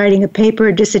on writing a paper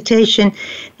or dissertation.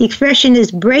 The expression is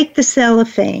break the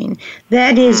cellophane.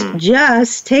 That is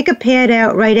just take a pad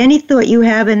out, write any thought you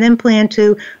have, and then plan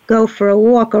to go for a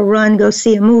walk, a run, go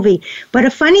see a movie. But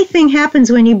a funny thing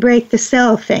happens when you break the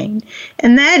cellophane,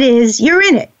 and that is you're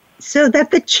in it, so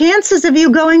that the chances of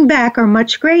you going back are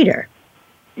much greater.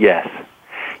 Yes,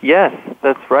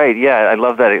 that's right. Yeah, I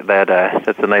love that.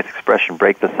 That's a nice expression,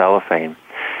 break the cellophane.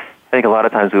 I think a lot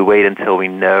of times we wait until we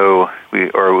know,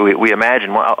 we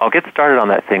imagine, well, I'll get started on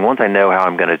that thing once I know how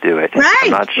I'm going to do it. Right,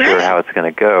 I'm not sure how it's going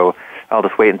to go. I'll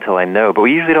just wait until I know. But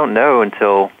we usually don't know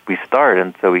until we start,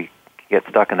 and so we get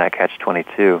stuck in that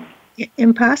catch-22.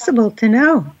 Impossible to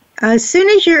know. As soon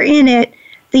as you're in it,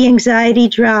 the anxiety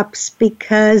drops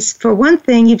because, for one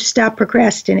thing, you've stopped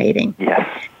procrastinating. Yes.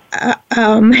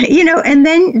 And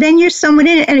then you're someone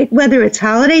in it, and whether it's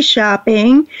holiday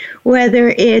shopping, whether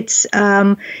it's,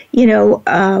 what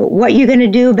you're going to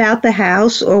do about the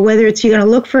house, or whether it's you're going to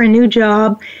look for a new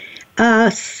job,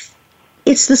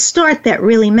 it's the start that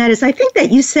really matters. I think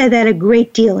that you said that a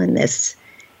great deal in this,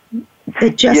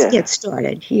 that just get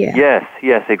started. Yeah.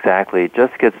 Yes, exactly.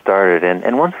 Just get started.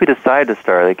 And once we decide to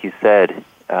start, like you said,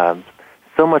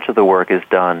 so much of the work is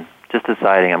done. Just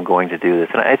deciding I'm going to do this.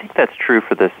 And I think that's true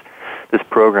for this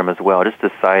program as well. Just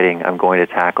deciding I'm going to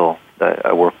tackle a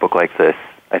workbook like this,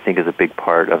 I think, is a big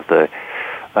part of the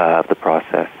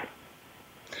process.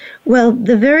 Well,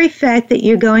 the very fact that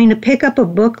you're going to pick up a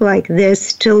book like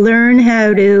this to learn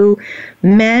how to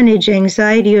manage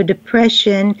anxiety or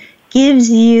depression gives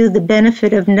you the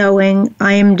benefit of knowing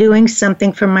I am doing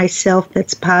something for myself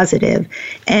that's positive.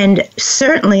 And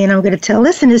certainly, and I'm going to tell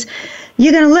listeners,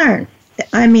 you're going to learn.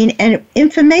 And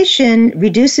information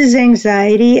reduces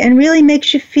anxiety and really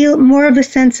makes you feel more of a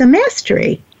sense of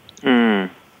mastery.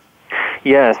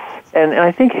 Yes, and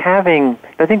I think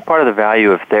part of the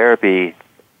value of therapy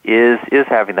is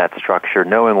having that structure,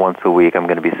 knowing once a week I'm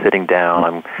going to be sitting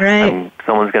down,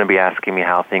 someone's going to be asking me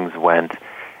how things went,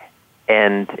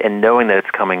 and knowing that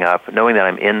it's coming up, knowing that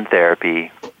I'm in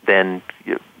therapy, then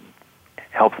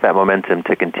helps that momentum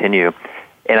to continue.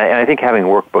 And I think having a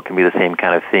workbook can be the same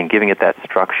kind of thing, giving it that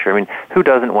structure. I mean, who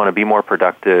doesn't want to be more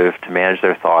productive, to manage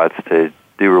their thoughts, to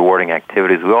do rewarding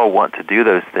activities? We all want to do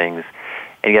those things.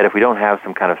 And yet if we don't have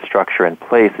some kind of structure in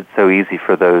place, it's so easy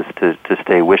for those to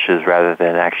stay wishes rather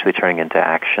than actually turning into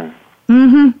action.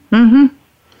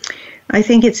 I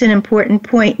think it's an important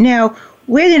point. Now,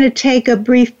 we're going to take a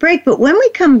brief break, but when we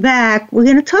come back, we're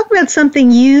going to talk about something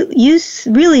you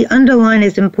really underline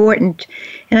as important.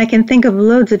 And I can think of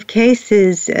loads of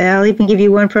cases, I'll even give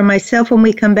you one for myself when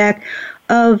we come back,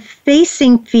 of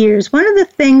facing fears. One of the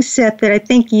things, Seth, that I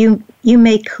think you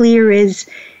make clear is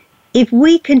if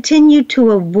we continue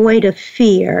to avoid a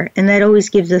fear, and that always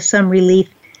gives us some relief,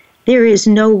 there is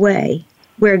no way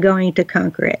we're going to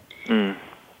conquer it.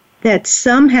 That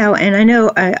somehow, and I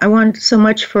know I want so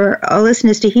much for our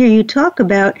listeners to hear you talk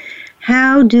about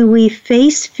how do we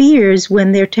face fears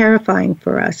when they're terrifying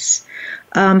for us?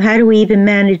 How do we even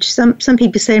manage? Some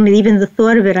people say to me, even the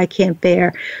thought of it I can't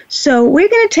bear. So we're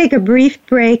going to take a brief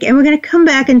break, and we're going to come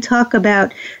back and talk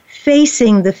about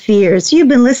facing the fears. You've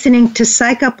been listening to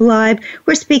Psych Up Live.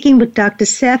 We're speaking with Dr.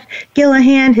 Seth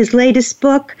Gillahan, his latest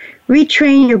book,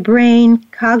 Retrain Your Brain,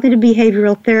 Cognitive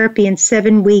Behavioral Therapy in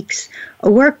 7 Weeks, a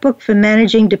workbook for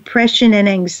managing depression and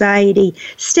anxiety.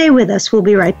 Stay with us. We'll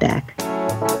be right back.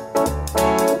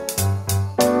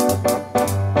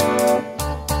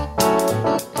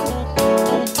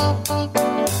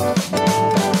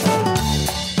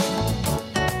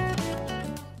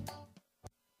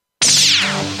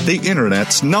 The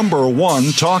Internet's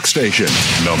 #1 talk station.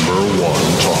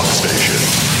 #1 talk station.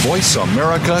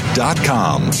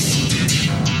 VoiceAmerica.com.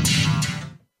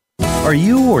 Are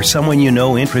you or someone you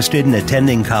know interested in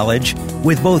attending college?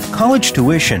 With both college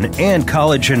tuition and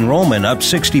college enrollment up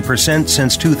 60%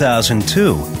 since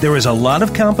 2002, there is a lot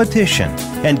of competition,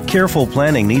 and careful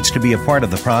planning needs to be a part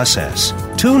of the process.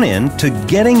 Tune in to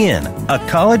Getting In, a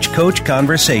college coach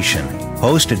conversation,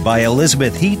 hosted by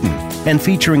Elizabeth Heaton and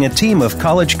featuring a team of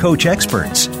college coach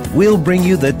experts. We'll bring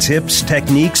you the tips,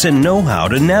 techniques, and know-how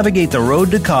to navigate the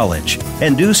road to college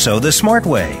and do so the smart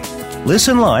way.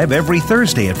 Listen live every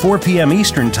Thursday at 4 p.m.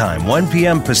 Eastern Time, 1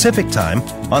 p.m. Pacific Time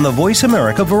on the Voice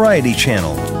America Variety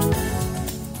Channel.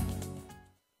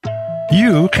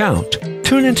 You count.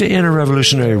 Tune into Inner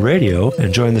Revolutionary Radio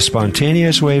and join the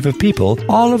spontaneous wave of people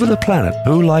all over the planet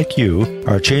who, like you,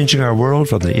 are changing our world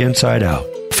from the inside out.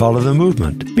 Follow the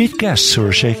movement. Meet guests who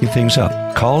are shaking things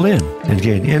up. Call in and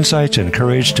gain insights and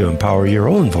courage to empower your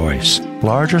own voice.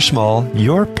 Large or small,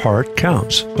 your part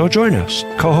counts. So join us.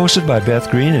 Co-hosted by Beth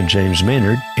Green and James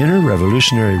Maynard, Inner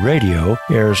Revolutionary Radio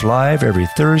airs live every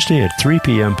Thursday at 3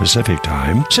 p.m. Pacific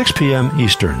Time, 6 p.m.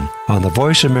 Eastern on the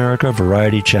Voice America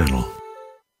Variety Channel.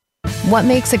 What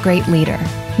makes a great leader?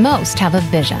 Most have a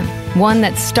vision, one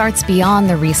that starts beyond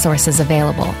the resources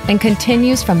available and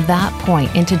continues from that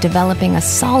point into developing a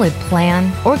solid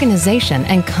plan, organization,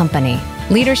 and company.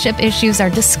 Leadership issues are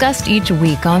discussed each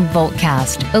week on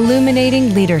Voltcast,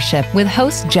 Illuminating Leadership with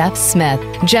host Jeff Smith.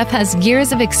 Jeff has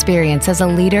years of experience as a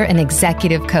leader and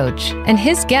executive coach, and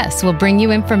his guests will bring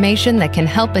you information that can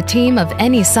help a team of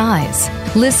any size.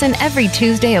 Listen every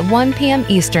Tuesday at 1 p.m.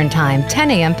 Eastern Time,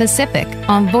 10 a.m. Pacific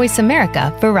on Voice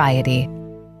America Variety.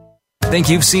 Think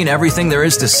you've seen everything there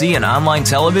is to see in online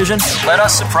television? Let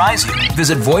us surprise you.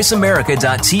 Visit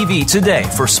voiceamerica.tv today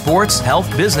for sports,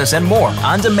 health, business, and more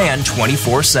on demand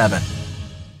 24/7.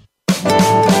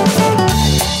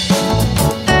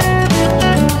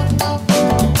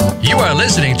 You are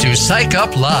listening to Psych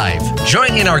Up Live.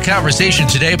 Join in our conversation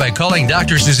today by calling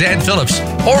Dr. Suzanne Phillips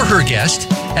or her guest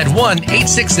at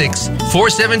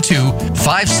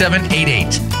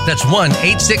 1-866-472-5788. That's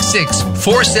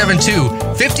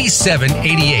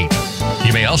 1-866-472-5788.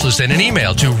 You may also send an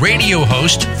email to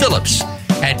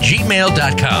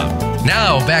radiohostphillips@gmail.com.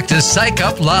 Now back to Psych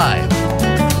Up Live.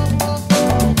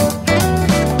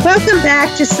 Welcome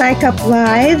back to Psych Up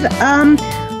Live.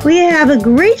 We have a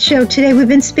great show today. We've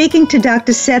been speaking to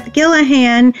Dr. Seth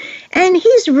Gillihan, and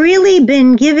he's really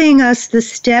been giving us the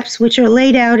steps which are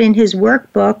laid out in his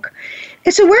workbook.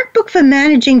 It's a workbook for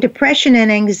managing depression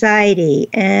and anxiety,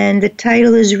 and the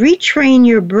title is Retrain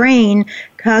Your Brain,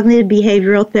 Cognitive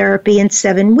Behavioral Therapy in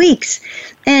 7 Weeks.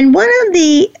 And one of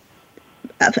the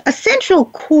essential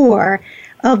core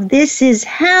of this is,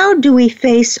 how do we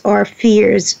face our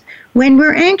fears when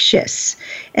we're anxious?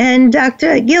 And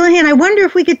Dr. Gillihan, I wonder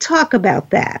if we could talk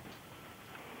about that.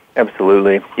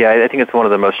 Absolutely. Yeah, I think it's one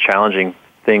of the most challenging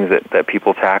things that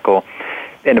people tackle.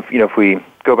 And if we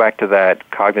go back to that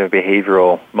cognitive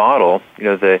behavioral model,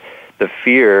 the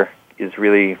fear is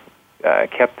really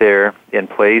kept there in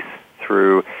place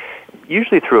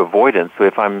usually through avoidance. So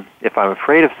if I'm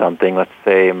afraid of something, let's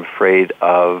say I'm afraid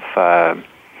of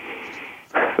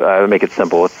make it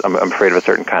simple. I'm afraid of a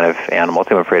certain kind of animal.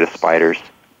 I'm afraid of spiders,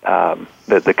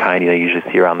 the kind you usually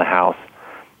see around the house.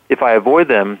 If I avoid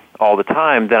them all the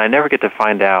time, then I never get to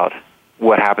find out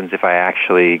what happens if I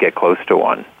actually get close to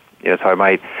one. So I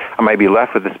might be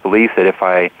left with this belief that if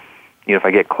I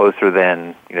get closer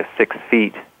than 6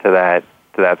 feet to that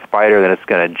spider, then it's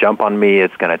going to jump on me,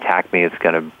 it's going to attack me, it's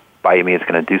going to bite me, it's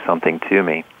going to do something to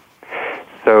me.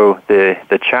 So the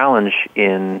challenge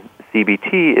in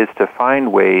CBT is to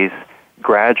find ways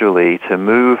gradually to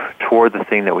move toward the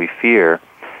thing that we fear,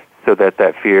 so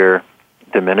that fear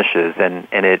diminishes. And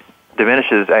it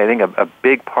diminishes, I think a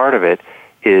big part of it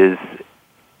is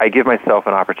I give myself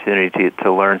an opportunity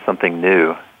to learn something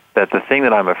new, that the thing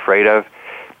that I'm afraid of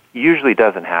usually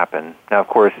doesn't happen. Now, of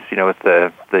course, with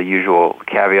the usual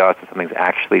caveats, if something's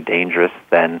actually dangerous,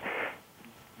 then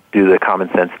do the common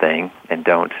sense thing and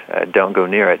don't go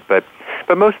near it. But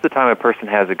most of the time, a person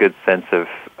has a good sense of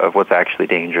what's actually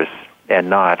dangerous and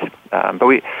not. But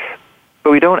we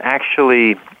don't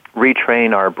actually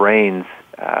retrain our brains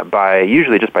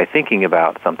usually just by thinking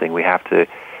about something. We have to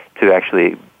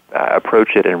actually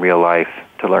approach it in real life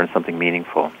to learn something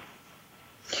meaningful.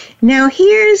 Now,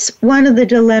 here's one of the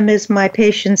dilemmas my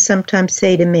patients sometimes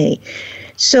say to me.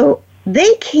 So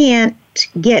they can't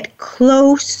get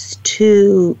close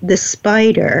to the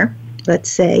spider, let's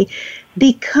say,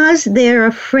 because they're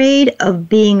afraid of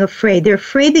being afraid. They're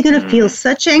afraid they're going to feel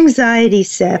such anxiety,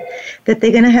 Seth, that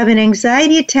they're going to have an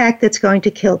anxiety attack that's going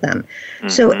to kill them. Mm-hmm.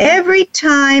 So every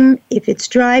time, if it's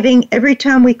driving, every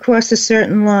time we cross a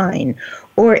certain line,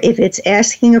 or if it's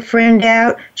asking a friend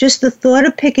out, just the thought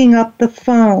of picking up the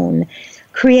phone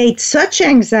creates such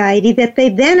anxiety that they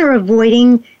then are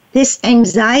avoiding this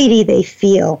anxiety they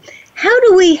feel. How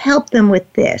do we help them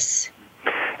with this?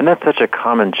 And that's such a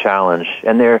common challenge.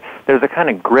 And there's a kind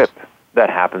of grip that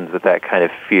happens with that kind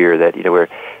of fear that, where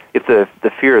if the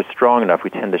fear is strong enough, we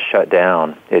tend to shut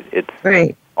down. It's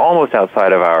right. Almost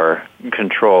outside of our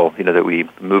control, that we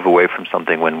move away from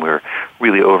something when we're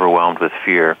really overwhelmed with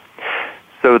fear.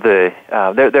 So there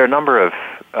are a number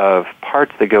of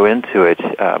parts that go into it,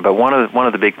 but one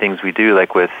of the big things we do,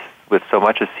 like with so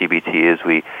much of CBT is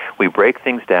we break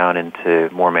things down into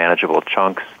more manageable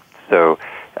chunks. So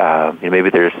maybe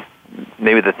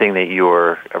the thing that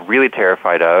you're really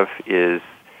terrified of is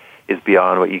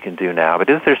beyond what you can do now. But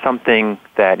is there something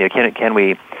that can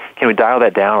we dial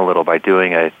that down a little by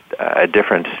doing a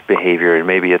different behavior? And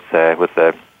maybe it's with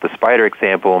the spider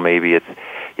example. Maybe it's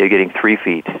getting 3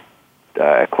 feet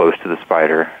close to the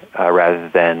spider rather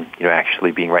than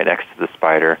actually being right next to the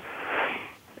spider.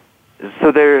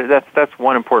 So that's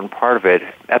one important part of it.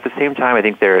 At the same time, I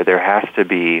think there has to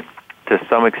be, to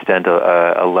some extent,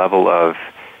 a level of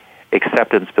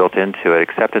acceptance built into it.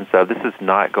 Acceptance of this is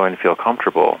not going to feel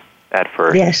comfortable at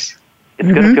first. Yes. It's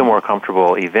going to feel more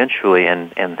comfortable eventually,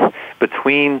 and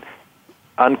between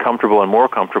uncomfortable and more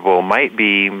comfortable might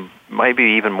be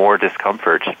even more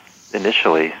discomfort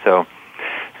initially. So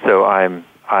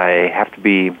I have to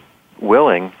be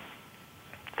willing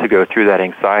to go through that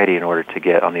anxiety in order to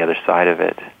get on the other side of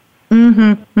it.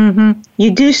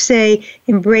 You do say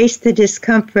embrace the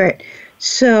discomfort.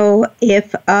 So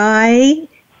if I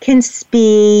can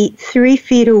be 3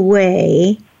 feet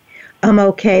away, I'm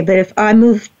okay. But if I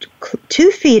move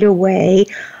 2 feet away,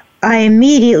 I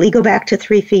immediately go back to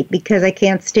 3 feet because I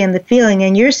can't stand the feeling.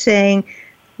 And you're saying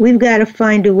we've got to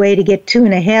find a way to get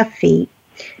 2.5 feet.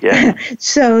 Yeah.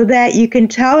 So that you can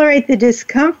tolerate the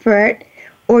discomfort,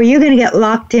 or you're going to get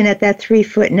locked in at that 3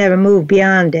 foot and never move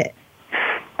beyond it.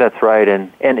 That's right.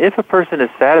 And if a person is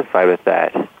satisfied with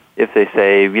that, if they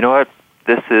say, you know what,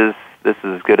 this is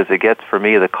as good as it gets for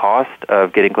me, the cost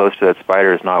of getting close to that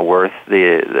spider is not worth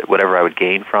the whatever I would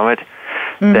gain from it,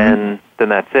 then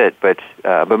that's it. But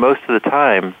most of the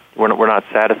time, we're not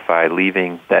satisfied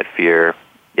leaving that fear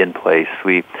in place.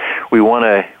 We want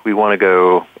to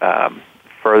go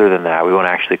further than that. We want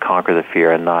to actually conquer the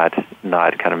fear and not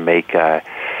kind of make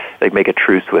a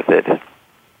truce with it.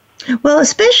 Well,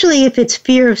 especially if it's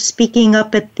fear of speaking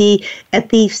up at the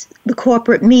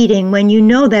corporate meeting when you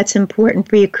know that's important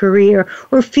for your career,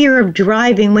 or fear of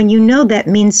driving when you know that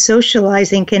means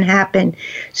socializing can happen.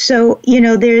 So,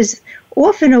 there's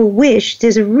often a wish,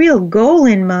 there's a real goal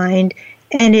in mind,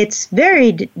 and it's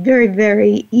very, very,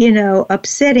 very,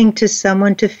 upsetting to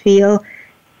someone to feel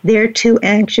they're too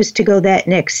anxious to go that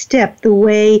next step. The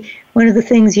way one of the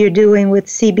things you're doing with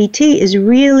CBT is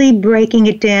really breaking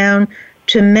it down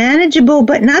to manageable,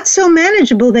 but not so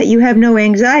manageable that you have no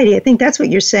anxiety. I think that's what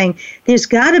you're saying. There's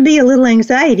got to be a little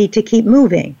anxiety to keep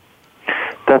moving.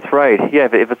 That's right. Yeah,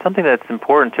 if it's something that's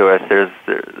important to us,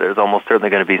 there's almost certainly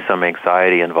going to be some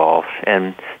anxiety involved.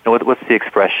 And what's the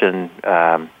expression?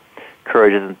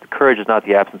 Courage is not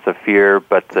the absence of fear,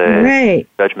 but the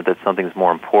judgment that something's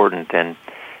more important. And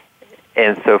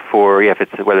so if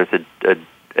it's whether it's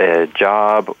a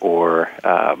job or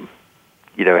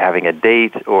having a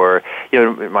date, or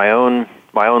my own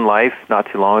life,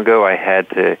 not too long ago, I had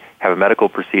to have a medical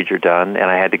procedure done, and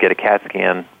I had to get a CAT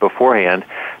scan beforehand.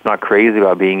 I'm not crazy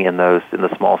about being in the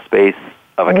small space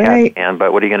of a CAT scan,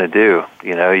 but what are you going to do?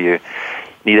 You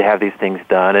need to have these things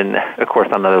done, and of course,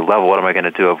 on another level, what am I going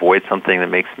to do? Avoid something that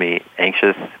makes me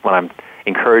anxious when I'm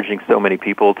encouraging so many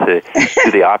people to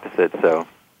do the opposite. So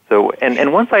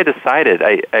once I decided,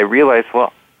 I realized,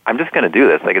 well, I'm just going to do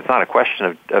this. Like, it's not a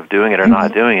question of doing it or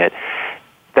not doing it.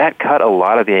 That cut a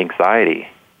lot of the anxiety,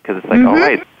 because it's like, all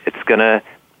right, it's going to,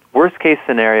 worst case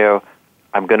scenario,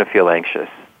 I'm going to feel anxious.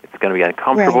 It's going to be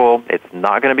uncomfortable. Right. It's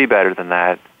not going to be better than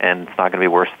that, and it's not going to be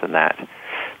worse than that.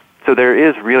 So there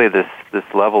is really this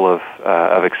level of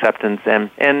acceptance,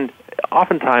 and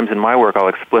oftentimes in my work, I'll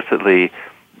explicitly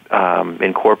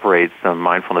incorporate some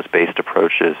mindfulness-based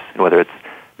approaches, whether it's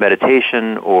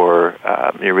meditation or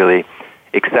you're really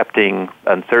accepting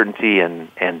uncertainty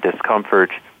and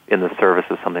discomfort in the service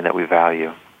of something that we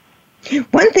value.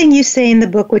 One thing you say in the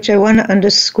book, which I want to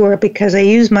underscore because I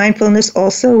use mindfulness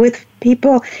also with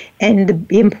people, and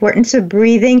the importance of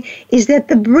breathing, is that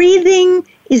the breathing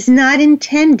is not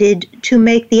intended to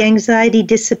make the anxiety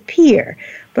disappear,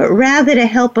 but rather to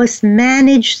help us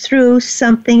manage through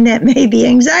something that may be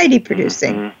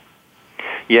anxiety-producing. Mm-hmm.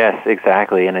 Yes,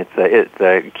 exactly, and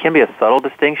it can be a subtle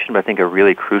distinction, but I think a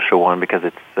really crucial one, because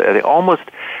it's almost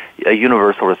a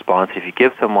universal response. If you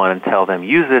give someone and tell them,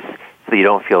 use this so you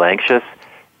don't feel anxious,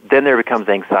 then there becomes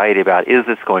anxiety about, is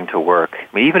this going to work?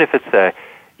 I mean, even if it's an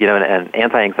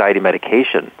anti-anxiety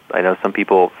medication, I know some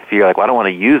people feel like, well, I don't want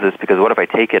to use this because what if I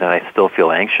take it and I still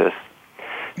feel anxious?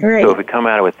 Right. So if we come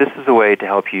at it with, this is a way to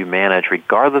help you manage,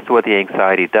 regardless of what the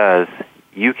anxiety does,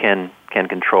 you can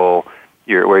control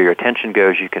where your attention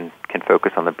goes, you can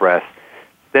focus on the breath,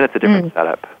 then it's a different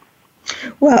setup.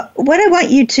 Well, what I want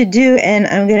you to do, and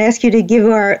I'm going to ask you to give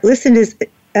our listeners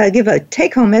give a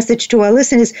take-home message to our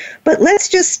listeners. But let's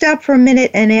just stop for a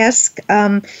minute and ask,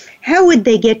 how would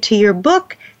they get to your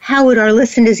book? How would our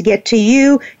listeners get to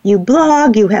you? You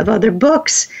blog, you have other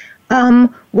books.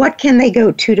 What can they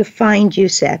go to find you,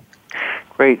 Seth?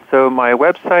 Great. So my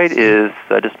website is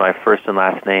just my first and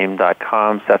last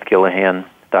name.com,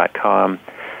 SethGillihan.com.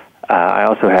 I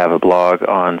also have a blog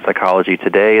on Psychology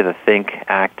Today, the Think,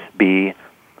 Act, Be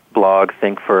blog,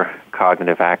 Think for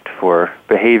Cognitive, Act for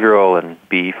Behavioral, and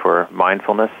Be for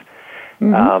Mindfulness.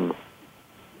 Mm-hmm.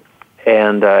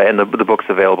 And the book's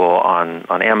available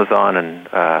on Amazon and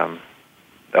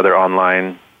other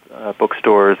online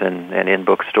bookstores and in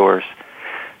bookstores.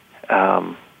 Is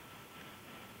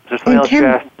there something else you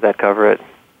asked? Did that cover it?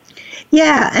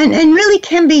 Yeah, and really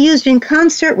can be used in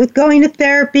concert with going to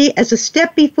therapy as a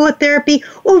step before therapy,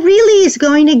 or really is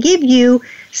going to give you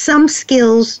some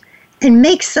skills and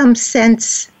make some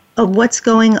sense of what's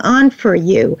going on for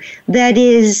you. That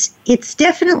is, it's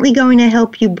definitely going to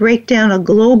help you break down a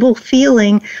global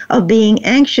feeling of being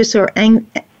anxious or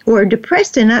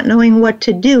depressed and not knowing what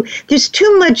to do. There's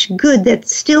too much good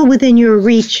that's still within your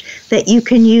reach that you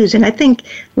can use. And I think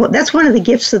that's one of the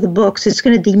gifts of the books. It's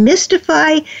going to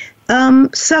demystify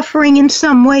suffering in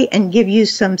some way and give you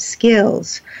some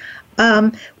skills.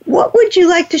 What would you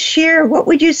like to share? What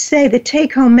would you say the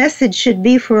take-home message should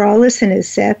be for our listeners,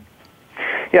 Seth?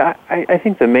 Yeah, I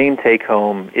think the main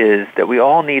take-home is that we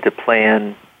all need to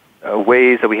plan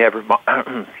ways that we have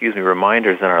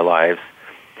reminders in our lives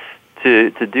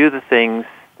to do the things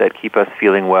that keep us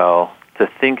feeling well, to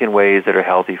think in ways that are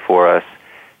healthy for us,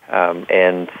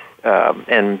 and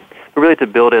really to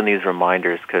build in these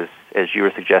reminders, because as you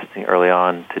were suggesting early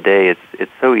on today,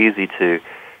 it's so easy to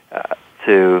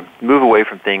move away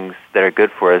from things that are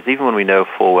good for us, even when we know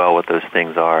full well what those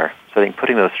things are. So I think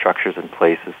putting those structures in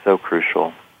place is so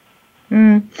crucial.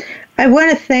 I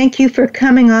want to thank you for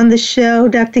coming on the show,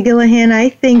 Dr. Gillihan. I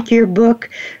think your book,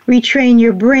 Retrain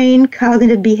Your Brain,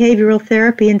 Cognitive Behavioral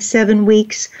Therapy in 7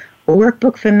 Weeks, a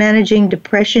workbook for managing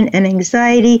depression and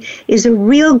anxiety, is a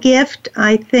real gift.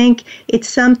 I think it's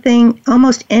something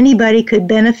almost anybody could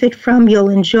benefit from. You'll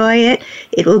enjoy it.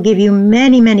 It will give you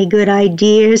many, many good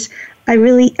ideas. I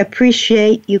really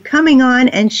appreciate you coming on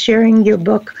and sharing your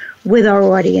book with our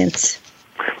audience.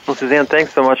 Well, Suzanne,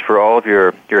 thanks so much for all of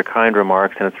your kind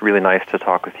remarks, and it's really nice to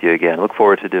talk with you again. Look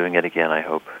forward to doing it again, I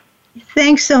hope.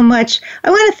 Thanks so much.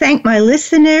 I want to thank my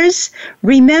listeners.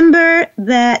 Remember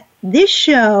that this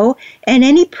show and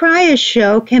any prior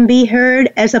show can be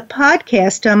heard as a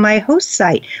podcast on my host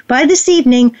site. By this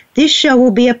evening, this show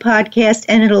will be a podcast,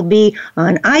 and it'll be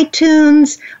on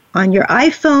iTunes, on your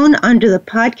iPhone, under the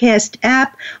podcast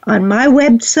app, on my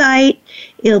website.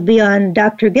 It'll be on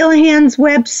Dr. Gillihan's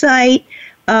website,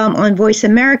 on Voice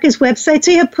America's website,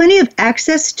 so you have plenty of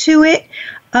access to it.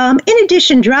 In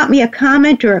addition, drop me a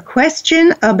comment or a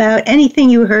question about anything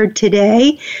you heard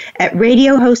today at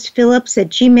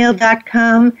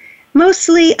radiohostphillips@gmail.com.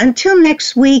 Mostly, until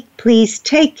next week, please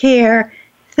take care.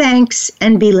 Thanks,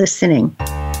 and be listening.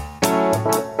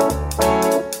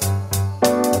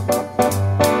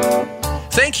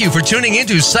 Thank you for tuning in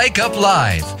to Psych Up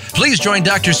Live. Please join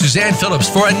Dr. Suzanne Phillips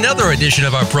for another edition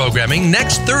of our programming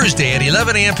next Thursday at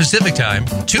 11 a.m. Pacific Time,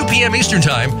 2 p.m. Eastern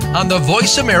Time on the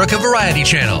Voice America Variety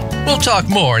Channel. We'll talk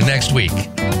more next week.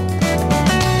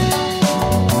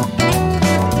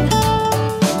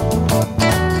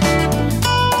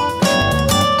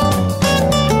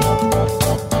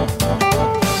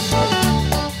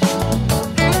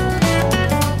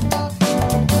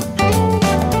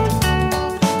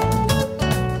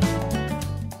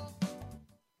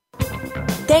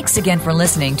 Thanks again for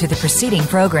listening to the preceding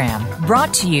program,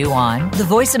 brought to you on the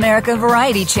Voice America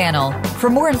Variety Channel. For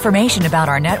more information about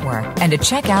our network and to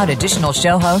check out additional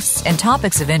show hosts and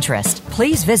topics of interest,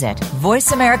 please visit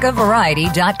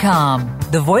voiceamericavariety.com.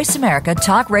 The Voice America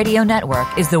Talk Radio Network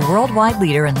is the worldwide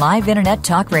leader in live Internet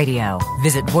talk radio.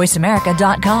 Visit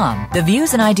voiceamerica.com. The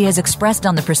views and ideas expressed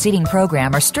on the preceding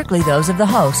program are strictly those of the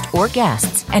host or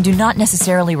guests and do not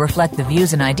necessarily reflect the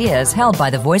views and ideas held by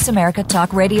the Voice America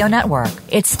Talk Radio Network,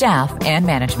 its staff, and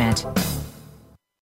management.